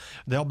incredible.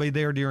 They'll be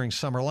there during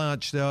summer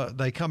lunch.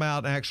 They come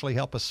out and actually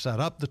help us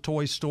set up the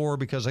toy store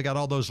because they got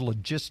all those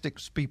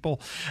logistics people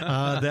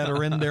that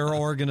are in their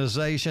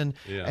organization.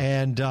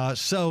 And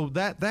so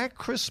that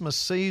Christmas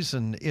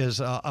season is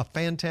a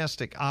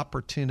fantastic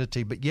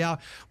opportunity. But yeah,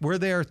 we're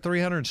there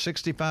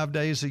 365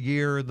 days a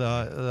year.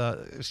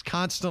 It's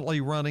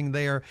constantly running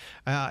there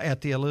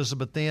at the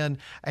Elizabeth Inn.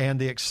 And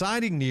the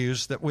exciting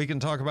news that we can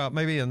talk about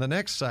maybe in the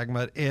next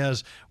segment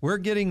is we're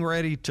getting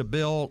ready to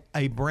build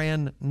a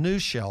brand new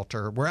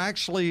shelter.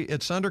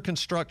 It's under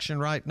construction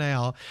right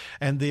now.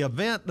 And the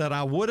event that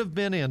I would have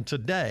been in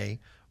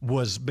today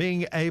was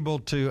being able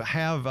to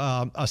have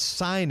a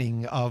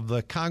signing of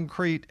the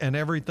concrete and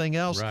everything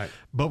else.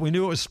 But we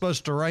knew it was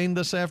supposed to rain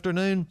this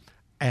afternoon.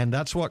 And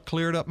that's what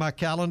cleared up my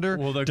calendar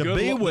to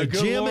be with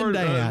Jim and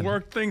Dan.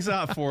 Worked things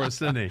out for us,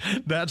 didn't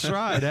he? That's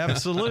right.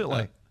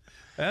 Absolutely.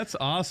 That's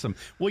awesome.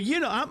 Well,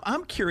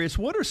 I'm curious,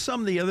 what are some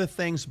of the other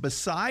things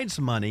besides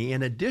money,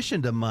 in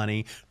addition to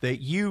money,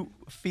 that you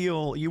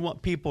feel you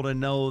want people to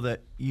know that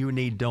you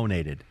need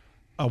donated?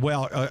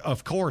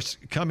 Of course,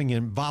 coming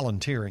in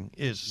volunteering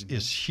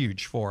is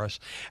huge for us.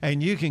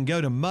 And you can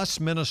go to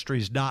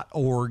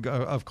mustministries.org,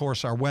 of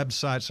course, our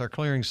website's our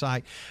clearing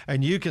site,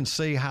 and you can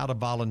see how to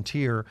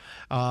volunteer.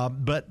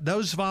 But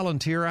those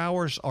volunteer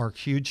hours are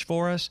huge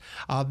for us.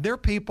 There are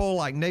people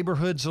like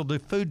neighborhoods will do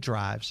food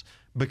drives,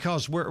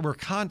 because we're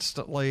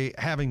constantly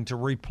having to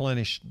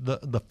replenish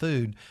the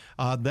food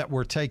that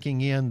we're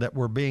taking in, that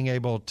we're being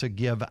able to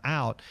give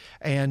out.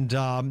 And,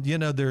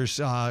 there's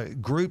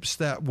groups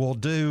that will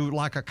do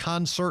like a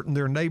concert in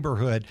their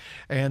neighborhood,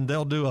 and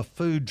they'll do a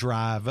food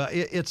drive.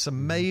 It's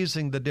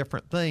amazing the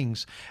different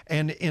things.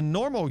 And in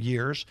normal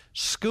years,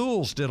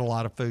 schools did a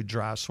lot of food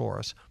drives for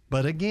us.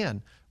 But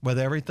again, with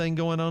everything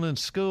going on in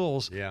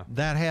schools,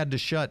 that had to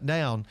shut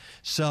down.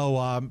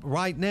 So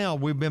right now,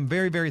 we've been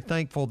very, very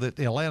thankful that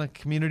the Atlanta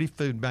Community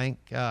Food Bank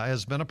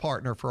has been a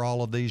partner for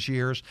all of these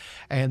years,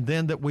 and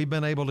then that we've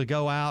been able to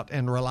go out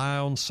and rely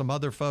on some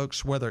other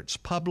folks, whether it's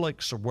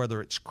Publix or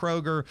whether it's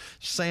Kroger,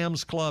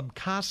 Sam's Club,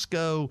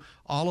 Costco,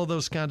 all of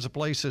those kinds of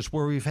places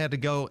where we've had to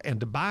go and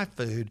to buy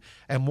food.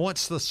 And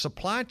once the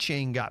supply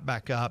chain got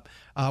back up,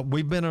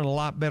 we've been in a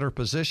lot better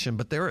position.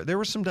 But there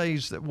were some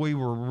days that we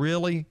were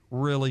really,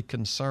 really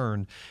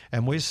concerned.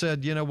 And we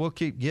said, we'll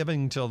keep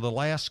giving till the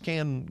last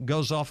can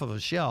goes off of a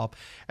shelf.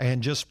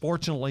 And just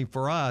fortunately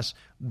for us,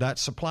 that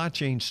supply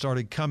chain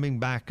started coming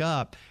back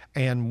up,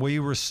 and we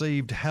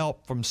received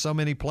help from so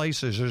many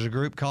places. There's a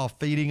group called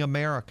Feeding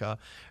America.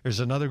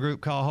 There's another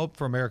group called Hope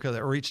for America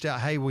that reached out.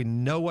 Hey, we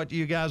know what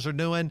you guys are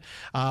doing.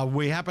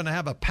 We happen to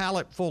have a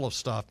pallet full of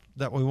stuff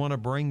that we want to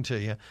bring to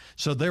you.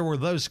 So there were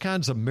those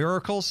kinds of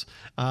miracles.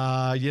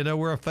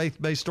 We're a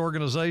faith-based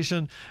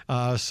organization,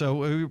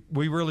 so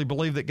we really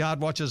believe that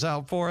God watches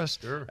out for us.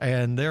 Sure.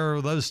 And there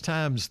are those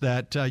times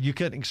that you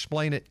couldn't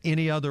explain it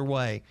any other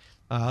way.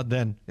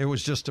 Then it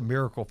was just a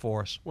miracle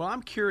for us. Well,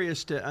 I'm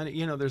curious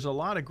there's a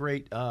lot of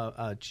great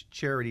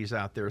charities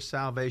out there.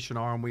 Salvation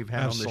Army, we've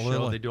had on the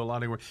show. They do a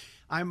lot of work.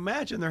 I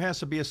imagine there has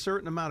to be a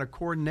certain amount of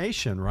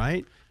coordination,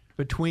 right?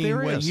 Between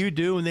what you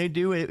do and they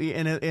do,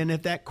 and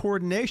if that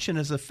coordination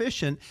is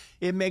efficient,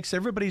 it makes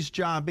everybody's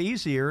job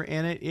easier,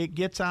 and it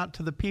gets out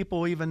to the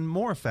people even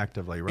more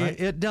effectively, right?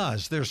 It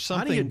does. There's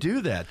something. How do you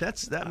do that?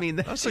 That's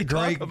a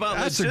great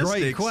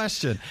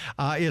question.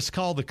 It's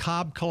called the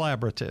Cobb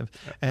Collaborative,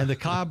 and the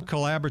Cobb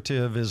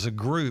Collaborative is a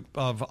group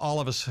of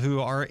all of us who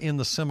are in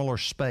the similar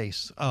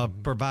space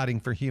of providing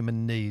for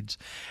human needs,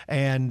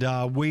 and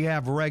we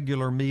have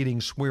regular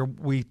meetings where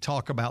we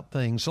talk about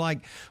things like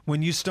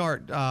when you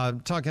start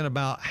talking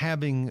about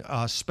having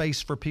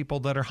space for people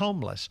that are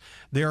homeless.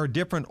 There are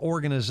different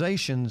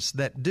organizations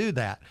that do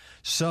that.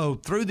 So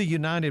through the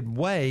United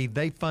Way,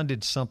 they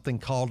funded something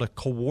called a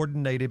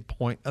coordinated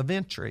point of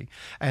entry.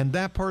 And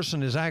that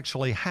person is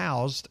actually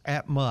housed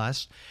at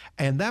Must,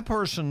 and that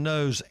person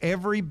knows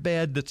every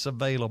bed that's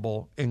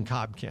available in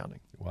Cobb County.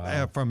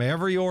 from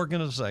every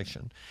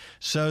organization,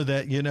 so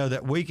that,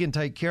 that we can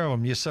take care of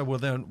them. You say, well,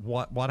 then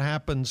what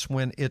happens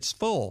when it's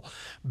full?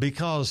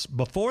 Because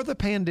before the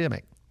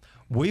pandemic,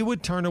 we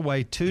would turn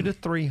away 200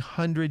 to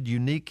 300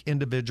 unique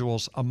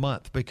individuals a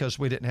month because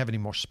we didn't have any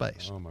more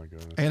space. Oh, my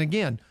goodness. And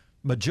again,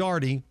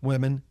 majority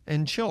women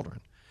and children.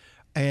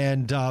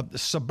 And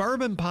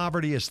suburban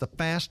poverty is the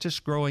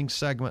fastest growing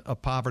segment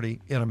of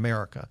poverty in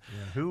America.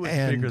 Yeah, who would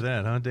figure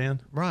that, huh,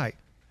 Dan? Right.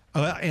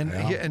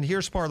 And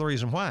here's part of the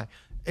reason why.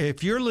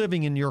 If you're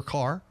living in your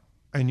car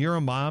and you're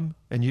a mom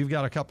and you've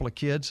got a couple of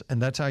kids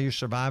and that's how you're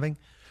surviving,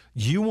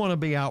 you want to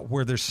be out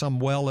where there's some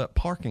well-lit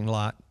parking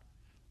lot,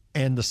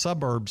 and the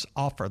suburbs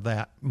offer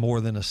that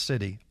more than a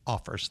city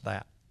offers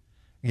that.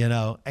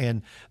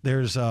 And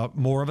there's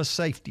more of a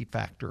safety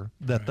factor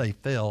that they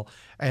feel,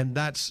 and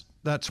that's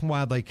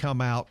why they come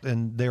out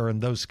and they're in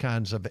those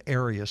kinds of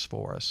areas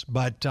for us.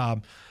 But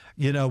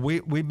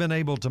we've been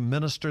able to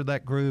minister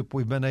that group.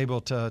 We've been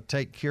able to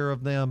take care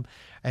of them.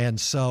 And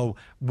so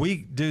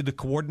we do the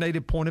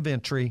coordinated point of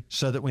entry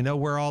so that we know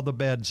where all the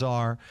beds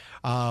are.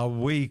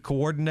 We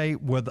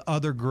coordinate with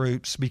other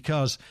groups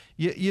because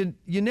you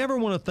never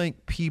want to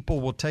think people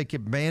will take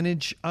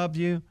advantage of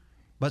you,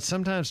 but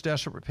sometimes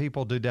desperate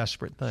people do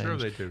desperate things. Sure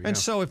they do, yeah. And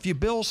so if you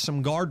build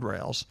some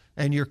guardrails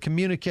and you're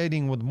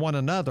communicating with one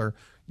another,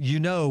 you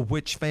know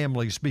which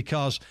families,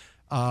 because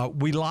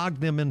we log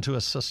them into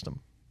a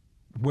system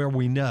where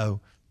we know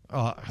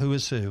who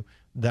is who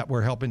that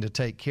we're helping to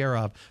take care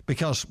of,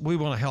 because we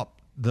want to help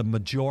the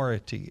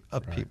majority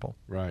of people.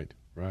 Right.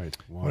 Wow.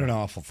 What an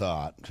awful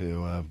thought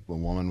to a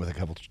woman with a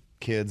couple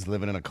kids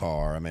living in a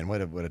car. I mean,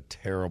 what a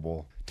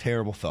terrible,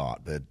 terrible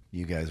thought. But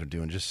you guys are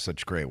doing just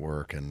such great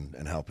work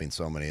and helping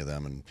so many of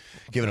them and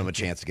giving them a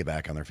chance to get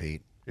back on their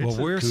feet.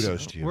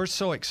 Kudos to you. We're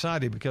so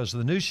excited because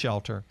the new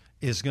shelter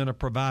is going to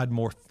provide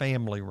more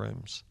family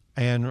rooms.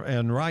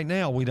 And right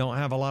now, we don't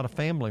have a lot of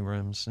family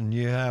rooms. And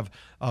you have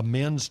a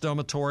men's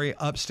dormitory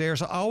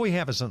upstairs. All we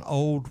have is an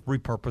old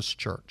repurposed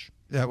church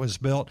that was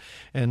built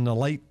in the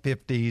late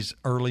 50s,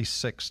 early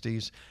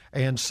 60s.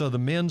 And so the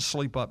men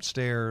sleep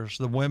upstairs,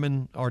 the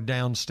women are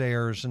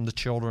downstairs, and the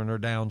children are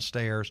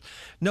downstairs.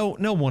 No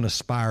one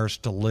aspires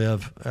to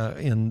live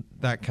in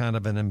that kind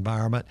of an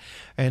environment.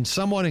 And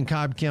someone in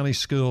Cobb County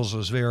Schools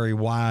was very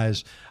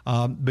wise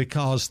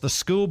because the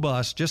school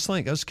bus, just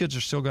think, those kids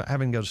are still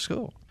having to go to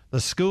school. The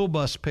school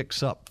bus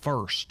picks up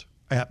first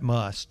at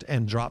Must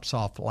and drops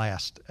off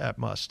last at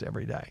Must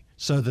every day,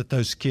 so that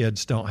those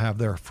kids don't have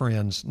their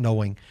friends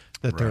knowing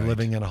that they're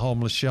living in a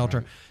homeless shelter.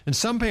 Right. And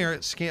some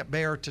parents can't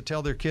bear to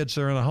tell their kids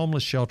they're in a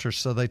homeless shelter,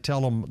 so they tell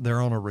them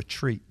they're on a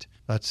retreat.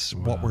 That's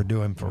what we're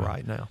doing for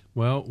right now.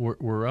 Well,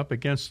 we're up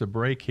against the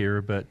break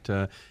here, but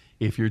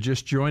if you're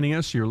just joining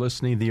us, you're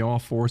listening to the All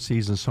Four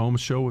Seasons Home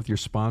Show with your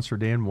sponsor,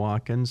 Dan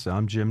Watkins.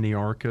 I'm Jim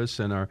Niarchos,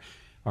 and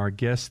our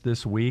guest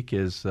this week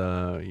is,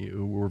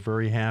 we're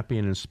very happy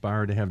and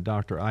inspired to have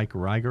Dr. Ike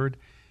Reighard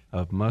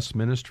of Must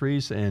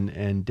Ministries.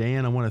 And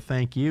Dan, I want to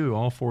thank you,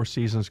 All Four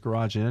Seasons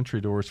Garage and Entry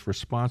Doors, for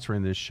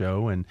sponsoring this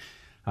show. And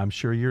I'm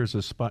sure you're as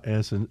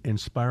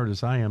inspired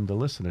as I am to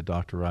listen to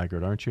Dr.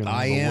 Reighard, aren't you?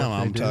 I am.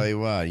 I'll tell you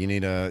what. You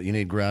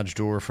need garage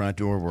door, front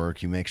door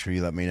work. You make sure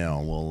you let me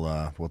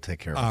know. We'll take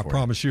care of it. I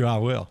promise you I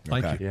will.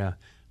 Thank you. Yeah.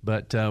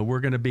 But we're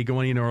going to be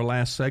going into our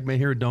last segment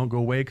here. Don't go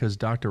away, because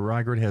Dr.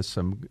 Reighard has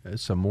some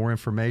more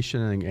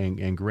information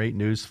and great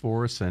news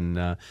for us,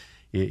 and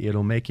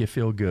it'll make you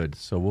feel good.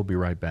 So we'll be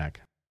right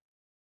back.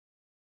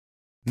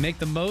 Make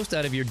the most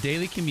out of your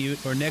daily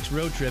commute or next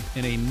road trip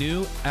in a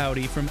new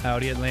Audi from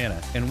Audi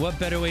Atlanta. And what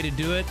better way to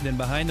do it than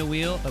behind the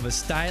wheel of a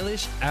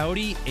stylish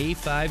Audi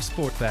A5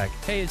 Sportback.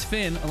 Hey, it's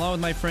Finn, along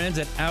with my friends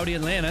at Audi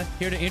Atlanta,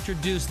 here to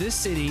introduce this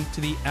city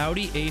to the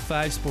Audi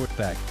A5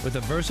 Sportback. With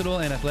a versatile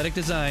and athletic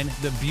design,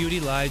 the beauty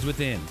lies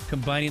within,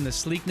 combining the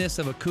sleekness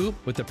of a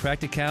coupe with the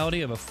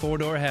practicality of a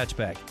four-door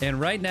hatchback. And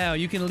right now,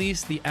 you can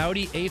lease the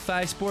Audi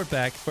A5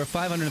 Sportback for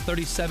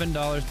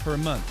 $537 per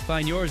month.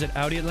 Find yours at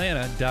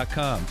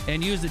AudiAtlanta.com.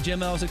 And use the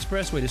Jim Ellis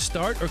Expressway to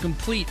start or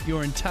complete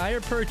your entire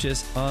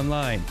purchase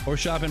online, or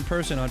shop in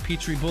person on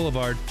Peachtree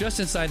Boulevard just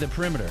inside the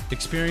perimeter.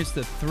 Experience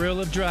the thrill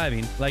of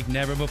driving like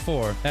never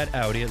before at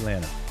Audi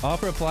Atlanta.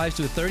 Offer applies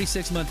to a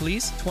 36-month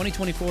lease,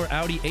 2024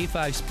 Audi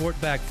A5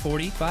 Sportback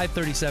 40,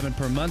 $537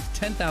 per month,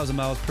 10,000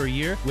 miles per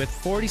year with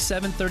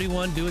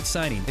 4731 due at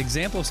signing.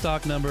 Example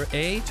stock number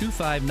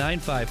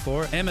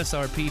A25954,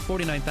 MSRP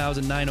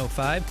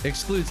 $49,905,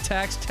 excludes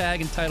tax,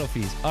 tag, and title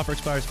fees. Offer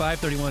expires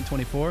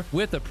 5/31/24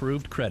 with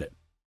approved credit.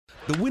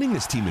 The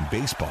winningest team in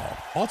baseball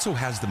also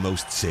has the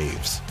most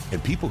saves,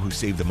 and people who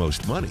save the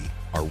most money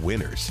are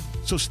winners.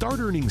 So start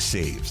earning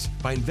saves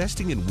by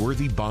investing in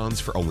worthy bonds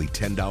for only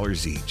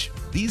 $10 each.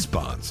 These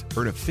bonds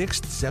earn a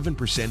fixed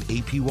 7%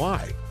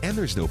 APY, and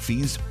there's no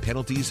fees,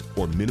 penalties,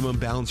 or minimum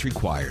balance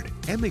required,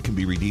 and they can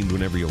be redeemed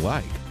whenever you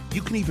like.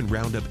 You can even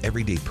round up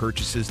everyday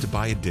purchases to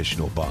buy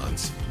additional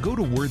bonds. Go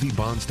to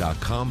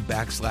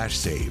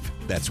worthybonds.com/save.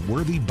 That's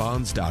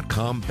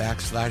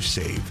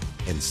worthybonds.com/save,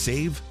 and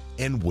save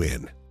and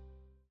win.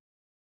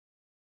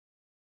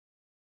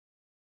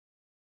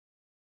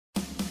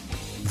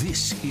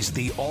 This is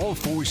the All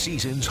Four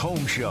Seasons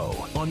Home Show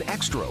on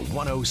Extra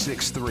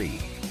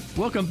 106.3.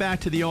 Welcome back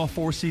to the All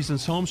Four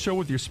Seasons Home Show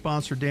with your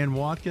sponsor, Dan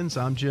Watkins.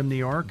 I'm Jim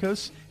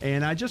Niarchos,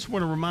 and I just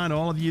want to remind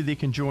all of you that you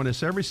can join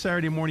us every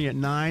Saturday morning at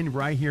 9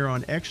 right here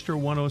on Extra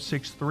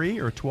 106.3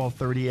 or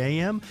 12:30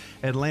 a.m.,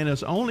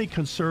 Atlanta's only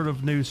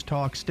conservative news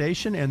talk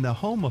station and the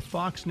home of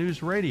Fox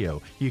News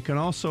Radio. You can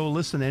also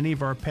listen to any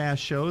of our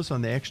past shows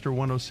on the Extra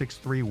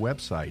 106.3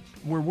 website.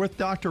 We're with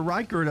Dr.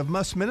 Reichert of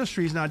Must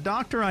Ministries. Now,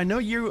 Doctor, I know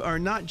you are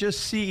not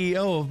just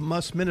CEO of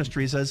Must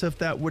Ministries, as if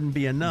that wouldn't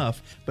be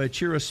enough, but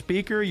you're a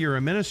speaker, you're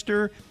a minister,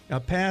 a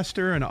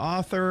pastor, an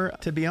author.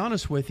 To be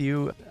honest with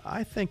you,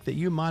 I think that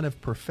you might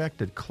have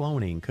perfected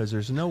cloning, because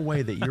there's no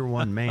way that you're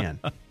one man.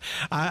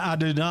 I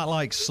do not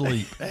like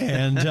sleep,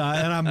 and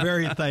I'm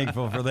very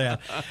thankful for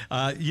that.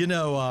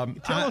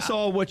 Tell us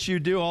all what you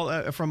do,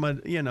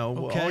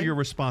 all your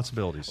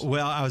responsibilities.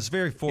 Well, I was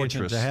very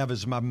fortunate to have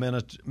as my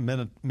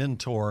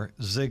mentor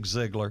Zig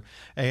Ziglar,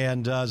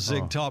 and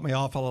Zig taught me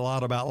awful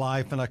lot about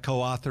life, and I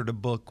co-authored a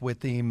book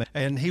with him,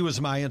 and he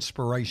was my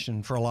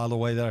inspiration for a lot of the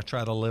way that I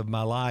try to live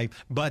my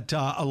life. But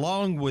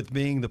along with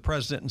being the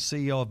president and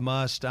CEO of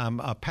Must, I'm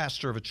a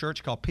pastor of a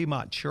church called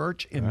Piedmont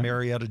Church in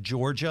Marietta,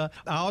 Georgia.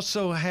 I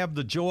also have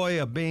the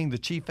joy of being the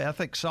chief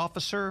ethics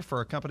officer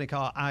for a company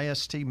called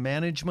IST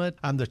Management.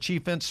 I'm the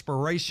chief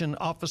inspiration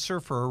officer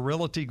for a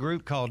realty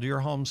group called Your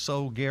Home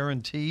Sold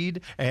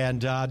Guaranteed,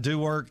 and I do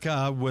work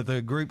with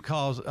a group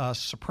called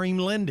Supreme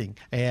Lending,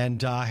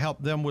 and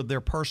help them with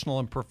their personal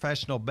and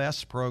professional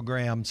best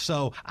program.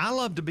 So I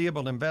love to be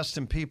able to invest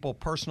in people,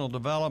 personal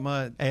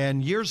development.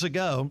 And years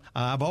ago,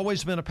 I've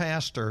always been a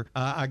pastor.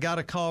 I got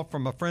a call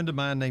from a friend of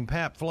mine named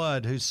Pat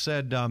Flood, who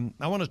said,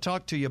 I want to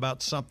talk to you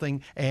about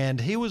something. And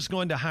he was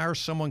going to hire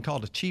someone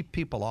called a chief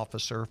people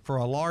officer for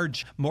a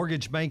large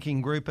mortgage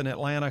banking group in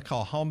Atlanta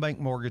called Home Bank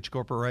Mortgage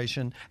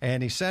Corporation.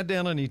 And he sat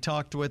down and he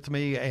talked with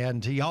me,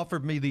 and he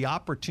offered me the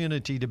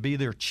opportunity to be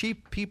their chief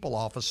people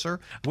officer,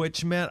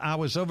 which meant I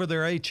was over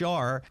their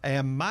HR.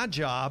 And my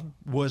job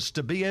was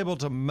to be able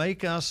to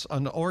make us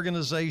an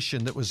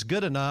organization that was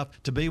good enough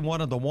to be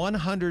one of the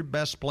 100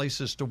 best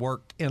places to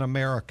work in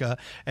America,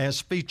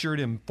 as featured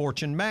in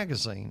Fortune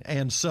magazine.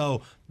 And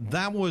so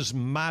that was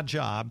my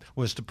job,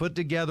 was to put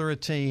together a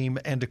team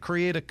and to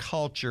create a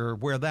culture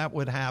where that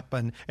would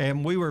happen.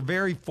 And we were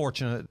very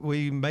fortunate.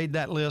 We made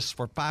that list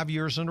for 5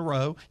 years in a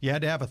row. You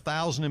had to have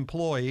 1,000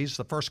 employees.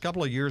 The first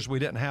couple of years, we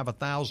didn't have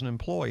 1,000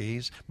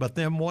 employees. But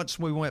then once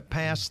we went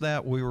past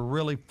that, we were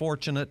really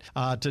fortunate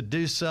to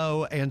do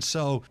so. And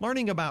so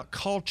learning about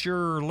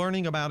culture,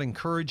 learning about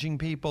encouraging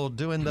people,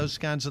 doing those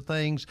kinds of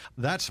things,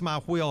 that's my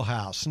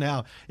wheelhouse.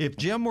 Now, if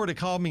Jim were to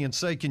call me and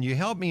say, can you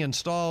help me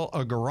install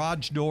a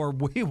garage door,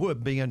 we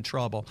would be in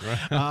trouble.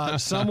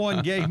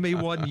 Someone gave me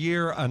one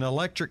year an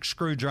electric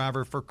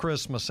screwdriver for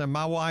Christmas, and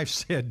my wife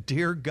said,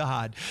 dear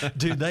God,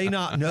 do they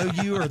not know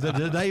you, or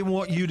do they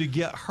want you to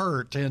get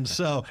hurt? And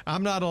so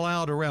I'm not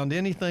allowed around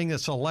anything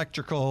that's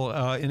electrical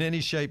in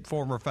any shape,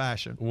 form, or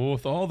fashion. Well,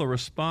 with all the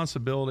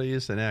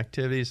responsibilities and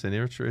activities and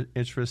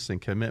interests and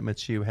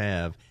commitments you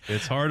have,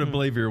 it's hard to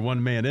believe you're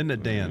one man, isn't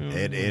it, Dan?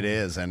 It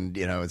is. And,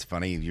 it's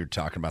funny, you're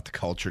talking about the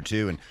culture,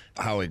 too, and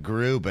how it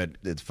grew, but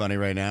it's funny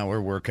right now,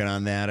 we're working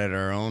on that at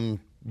our own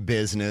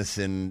business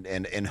and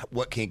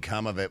what can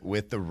come of it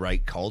with the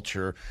right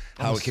culture,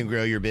 how it can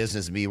grow your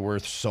business and be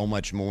worth so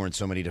much more in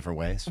so many different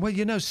ways. Well,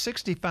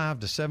 65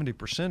 to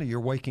 70% of your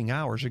waking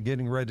hours are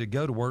getting ready to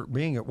go to work,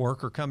 being at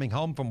work, or coming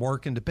home from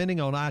work. And depending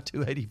on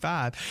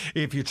I-285,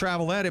 if you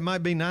travel that, it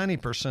might be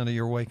 90% of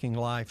your waking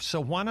life.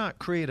 So why not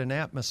create an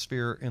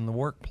atmosphere in the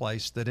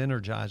workplace that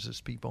energizes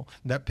people,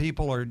 that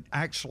people are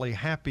actually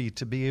happy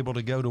to be able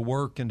to go to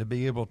work and to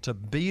be able to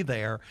be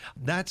there?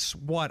 That's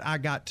what I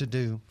got to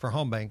do for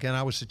Home Bank. And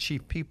I was the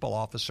chief people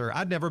officer.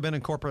 I'd never been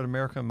in corporate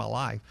America in my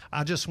life.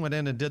 I just went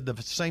in and did the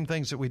same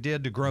things that we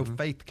did to grow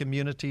faith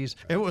communities.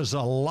 It was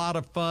a lot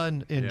of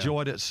fun.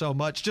 Enjoyed it so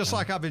much. Just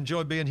like I've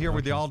enjoyed being here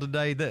with you all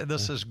today.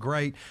 This is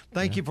great.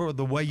 Thank you for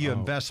the way you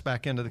invest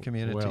back into the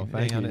community. Well,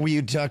 thank you. Well,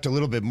 you talked a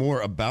little bit more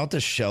about the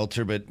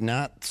shelter, but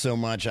not so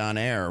much on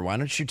air. Why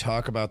don't you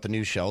talk about the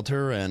new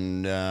shelter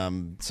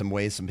and some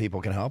ways some people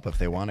can help if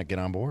they want to get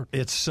on board?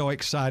 It's so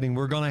exciting.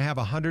 We're going to have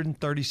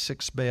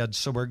 136 beds.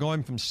 So we're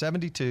going from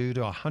 72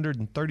 to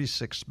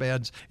 136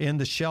 beds in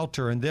the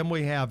shelter. And then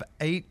we have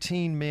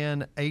 18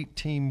 men,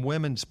 18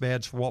 women's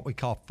beds for what we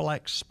call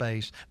flex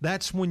space.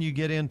 That's when you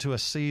get into a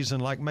season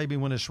like maybe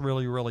when it's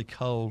really, really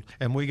cold.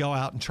 And we go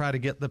out and try to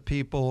get the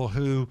people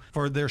who,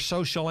 for their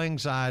social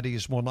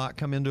anxieties, will not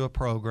come into a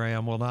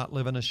program, will not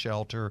live in a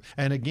shelter.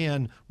 And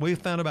again, we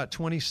found about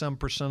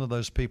 20-some% of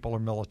those people are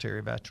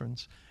military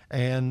veterans.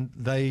 and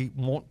they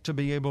want to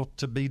be able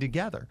to be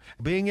together.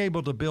 Being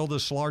able to build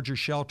this larger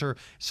shelter,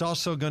 it's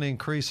also going to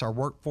increase our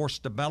workforce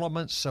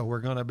development, so we're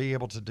going to be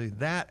able to do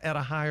that at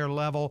a higher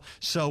level.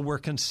 So we're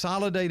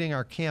consolidating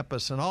our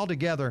campus, and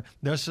altogether,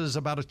 this is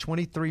about a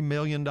 $23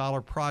 million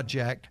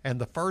project, and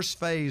the first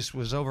phase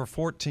was over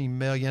 $14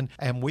 million,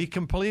 and we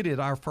completed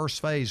our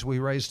first phase. We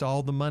raised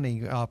all the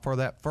money for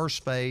that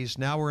first phase.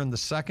 Now we're in the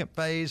second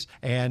phase,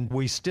 and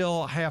we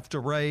still have to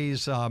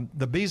raise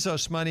the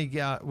Bezos money.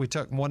 We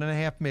took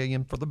 $1.5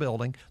 million for the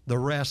building. The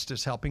rest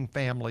is helping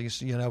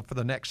families, for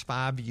the next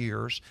 5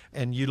 years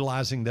and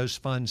utilizing those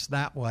funds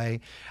that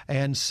way.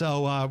 And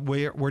so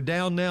we're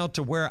down now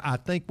to where I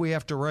think we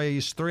have to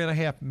raise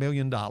 $3.5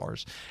 million,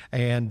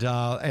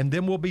 and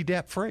then we'll be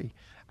debt free.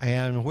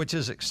 And which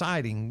is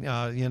exciting,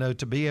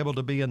 to be able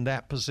to be in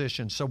that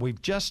position. So we've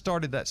just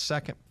started that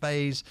second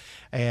phase,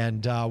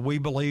 and we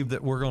believe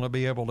that we're going to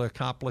be able to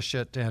accomplish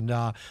it. And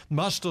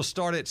MUST will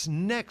start its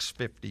next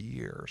 50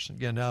 years,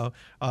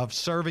 of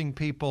serving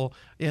people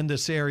in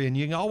this area. And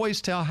you can always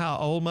tell how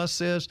old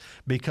MUST is,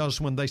 because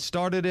when they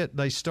started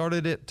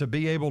it to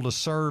be able to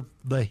serve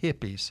the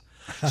hippies.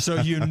 So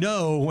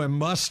when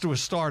MUST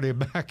was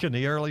started back in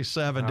the early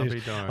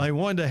 70s, they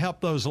wanted to help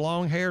those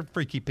long-haired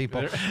freaky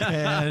people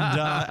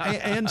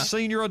and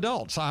senior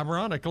adults,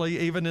 ironically,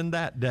 even in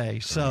that day.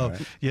 So,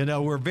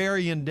 we're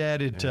very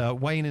indebted to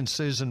Wayne and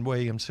Susan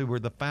Williams, who were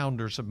the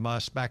founders of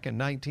MUST back in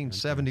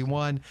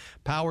 1971.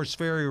 Powers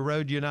Ferry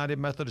Road United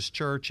Methodist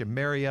Church and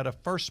Marietta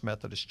First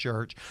Methodist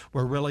Church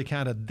were really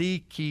kind of the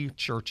key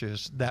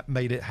churches that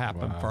made it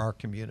happen for our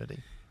community.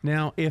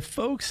 Now, if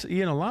folks,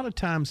 a lot of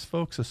times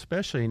folks,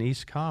 especially in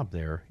East Cobb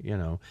there,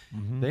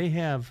 they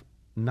have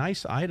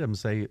nice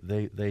items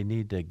they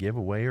need to give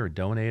away or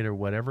donate or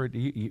whatever. Do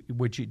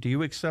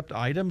you accept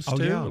items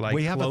too? Yeah. Like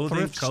we have clothing,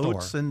 a thrift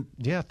coats, store. and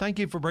thank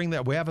you for bringing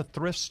that. We have a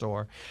thrift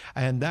store,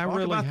 and that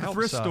really helps the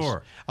thrift us.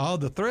 Store. Oh,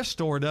 the thrift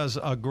store does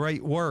a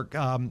great work.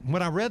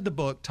 When I read the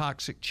book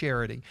Toxic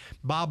Charity,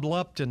 Bob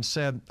Lupton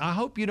said, "I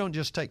hope you don't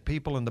just take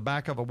people in the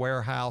back of a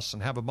warehouse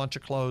and have a bunch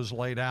of clothes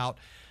laid out,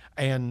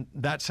 and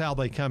that's how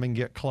they come and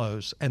get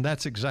clothes." And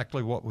that's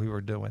exactly what we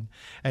were doing.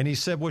 And he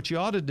said, what you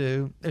ought to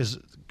do is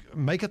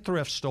make a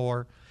thrift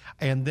store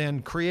and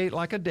then create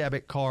like a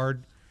debit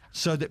card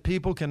so that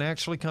people can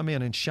actually come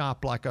in and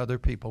shop like other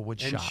people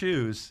would shop.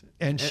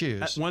 And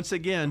shoes. Once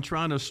again,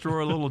 trying to restore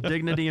a little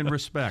dignity and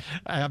respect.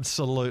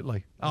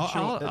 Absolutely.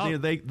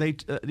 They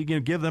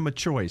give them a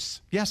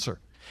choice. Yes, sir.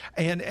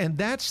 And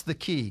that's the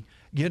key.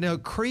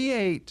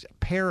 Create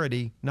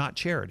parity, not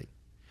charity.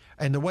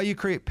 And the way you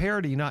create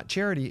parity, not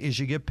charity, is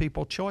you give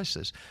people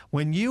choices.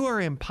 When you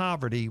are in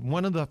poverty,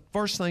 one of the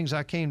first things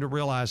I came to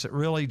realize that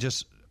really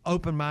just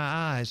opened my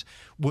eyes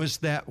was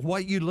that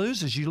what you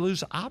lose is you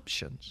lose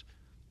options.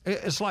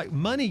 It's like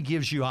money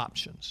gives you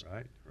options.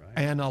 Right.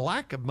 And a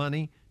lack of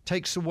money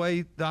takes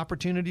away the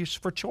opportunities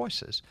for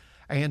choices.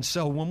 And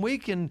so when we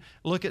can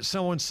look at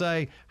someone and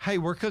say, hey,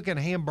 we're cooking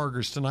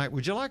hamburgers tonight.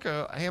 Would you like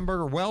a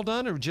hamburger well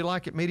done, or would you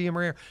like it medium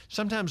rare?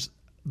 Sometimes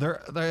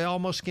they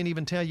almost can't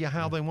even tell you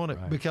how they want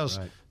it because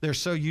they're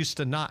so used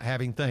to not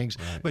having things.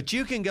 But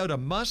you can go to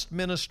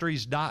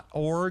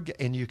mustministries.org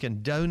and you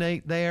can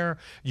donate there.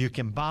 You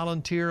can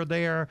volunteer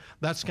there.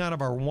 That's kind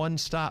of our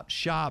one-stop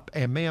shop.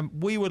 And, man,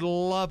 we would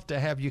love to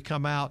have you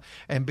come out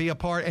and be a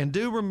part. And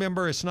do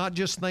remember, it's not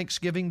just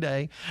Thanksgiving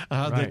Day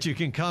that you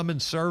can come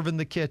and serve in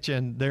the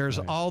kitchen. There's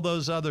all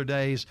those other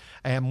days,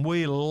 and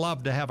we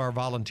love to have our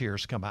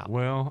volunteers come out.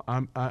 Well,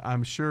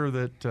 I'm sure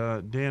that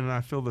Dan and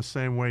I feel the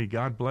same way.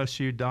 God bless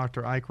you,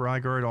 Dr. Ike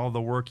Reigart, all the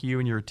work you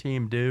and your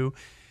team do.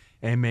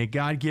 And may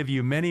God give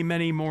you many,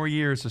 many more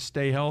years to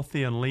stay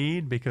healthy and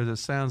lead, because it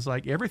sounds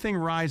like everything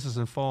rises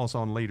and falls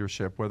on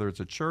leadership, whether it's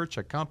a church,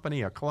 a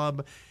company, a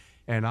club.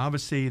 And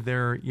obviously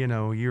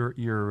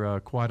you're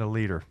quite a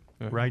leader.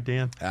 Right,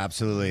 Dan?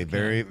 Absolutely.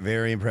 Very,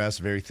 very impressed.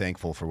 Very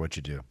thankful for what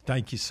you do.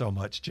 Thank you so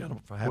much,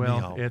 gentlemen, for having me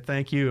on. Yeah,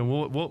 thank you. And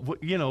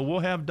we'll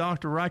have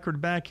Dr. Reigart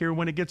back here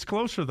when it gets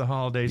closer to the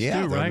holidays, too,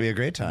 right? Yeah, that'll be a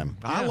great time.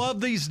 I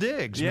love these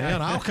digs, man.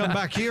 I'll come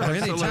back here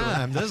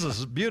anytime. This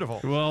is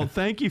beautiful. Well,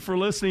 thank you for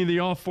listening to the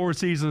All Four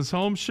Seasons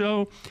Home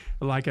Show.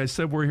 Like I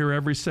said, we're here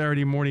every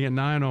Saturday morning at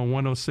 9 on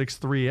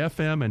 106.3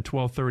 FM and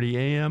 12:30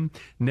 a.m.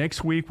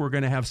 Next week, we're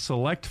going to have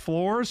Select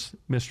Floors.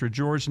 Mr.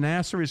 George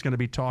Nasser is going to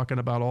be talking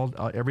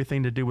about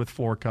everything to do with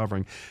floor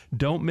covering.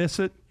 Don't miss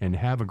it, and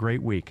have a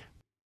great week.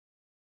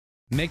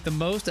 Make the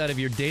most out of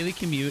your daily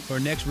commute or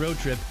next road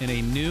trip in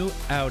a new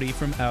Audi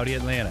from Audi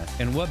Atlanta.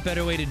 And what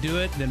better way to do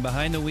it than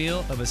behind the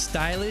wheel of a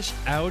stylish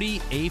Audi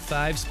A5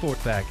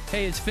 Sportback.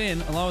 Hey, it's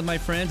Finn, along with my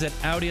friends at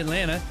Audi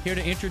Atlanta, here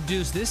to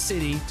introduce this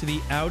city to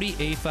the Audi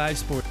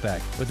A5 Sportback.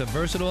 With a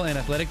versatile and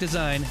athletic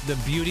design, the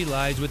beauty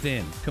lies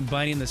within,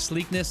 combining the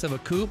sleekness of a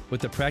coupe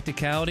with the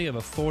practicality of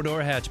a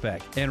four-door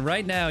hatchback. And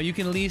right now, you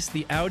can lease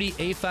the Audi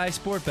A5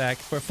 Sportback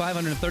for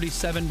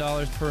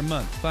 $537 per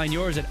month. Find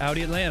yours at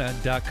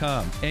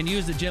AudiAtlanta.com and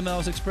use the Jim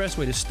Ellis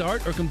Expressway to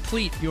start or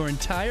complete your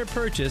entire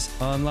purchase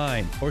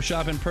online, or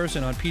shop in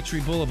person on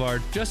Peachtree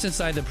Boulevard just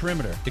inside the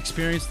perimeter.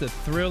 Experience the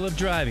thrill of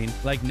driving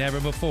like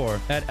never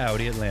before at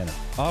Audi Atlanta.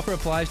 Offer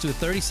applies to a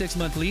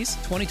 36-month lease,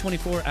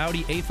 2024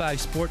 Audi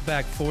A5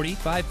 Sportback 40,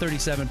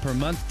 $537 per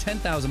month,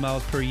 10,000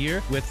 miles per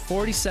year, with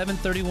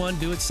 4731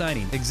 due at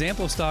signing.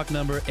 Example stock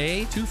number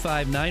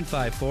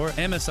A25954,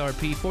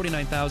 MSRP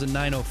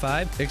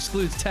 $49,905,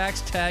 excludes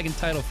tax, tag, and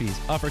title fees.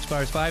 Offer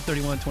expires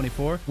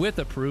 5/31/24 with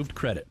approved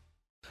credit.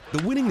 The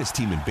winningest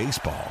team in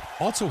baseball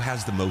also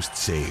has the most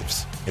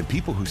saves, and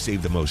people who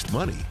save the most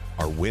money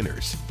are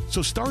winners.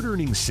 So start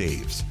earning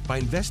saves by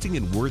investing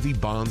in worthy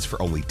bonds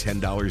for only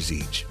 $10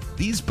 each.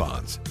 These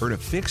bonds earn a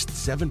fixed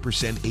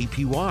 7%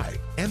 APY,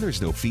 and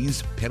there's no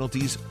fees,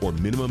 penalties, or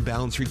minimum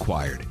balance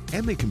required,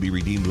 and they can be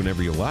redeemed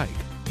whenever you like.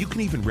 You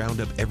can even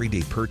round up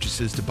everyday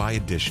purchases to buy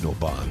additional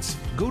bonds.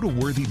 Go to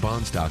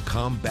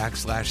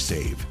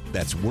worthybonds.com/save.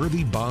 That's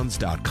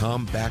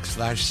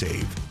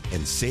worthybonds.com/save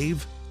and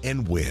save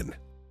and win.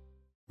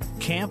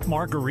 Camp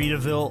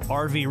Margaritaville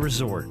RV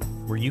Resort,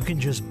 where you can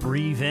just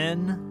breathe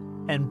in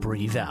and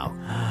breathe out.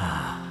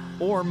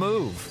 Or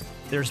move.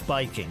 There's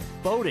biking,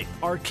 boating,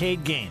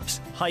 arcade games,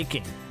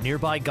 hiking,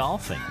 nearby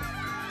golfing.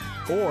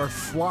 Or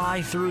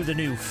fly through the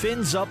new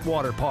Fins Up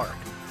Water Park.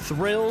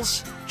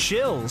 Thrills,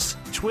 chills,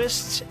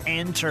 twists,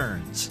 and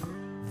turns.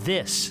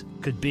 This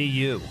could be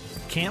you.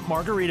 Camp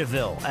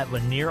Margaritaville at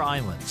Lanier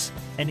Islands,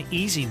 an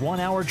easy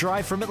 1-hour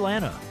drive from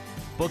Atlanta.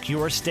 Book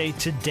your stay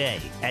today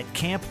at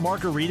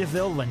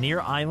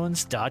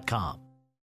campmargaritavillelanierIslands.com.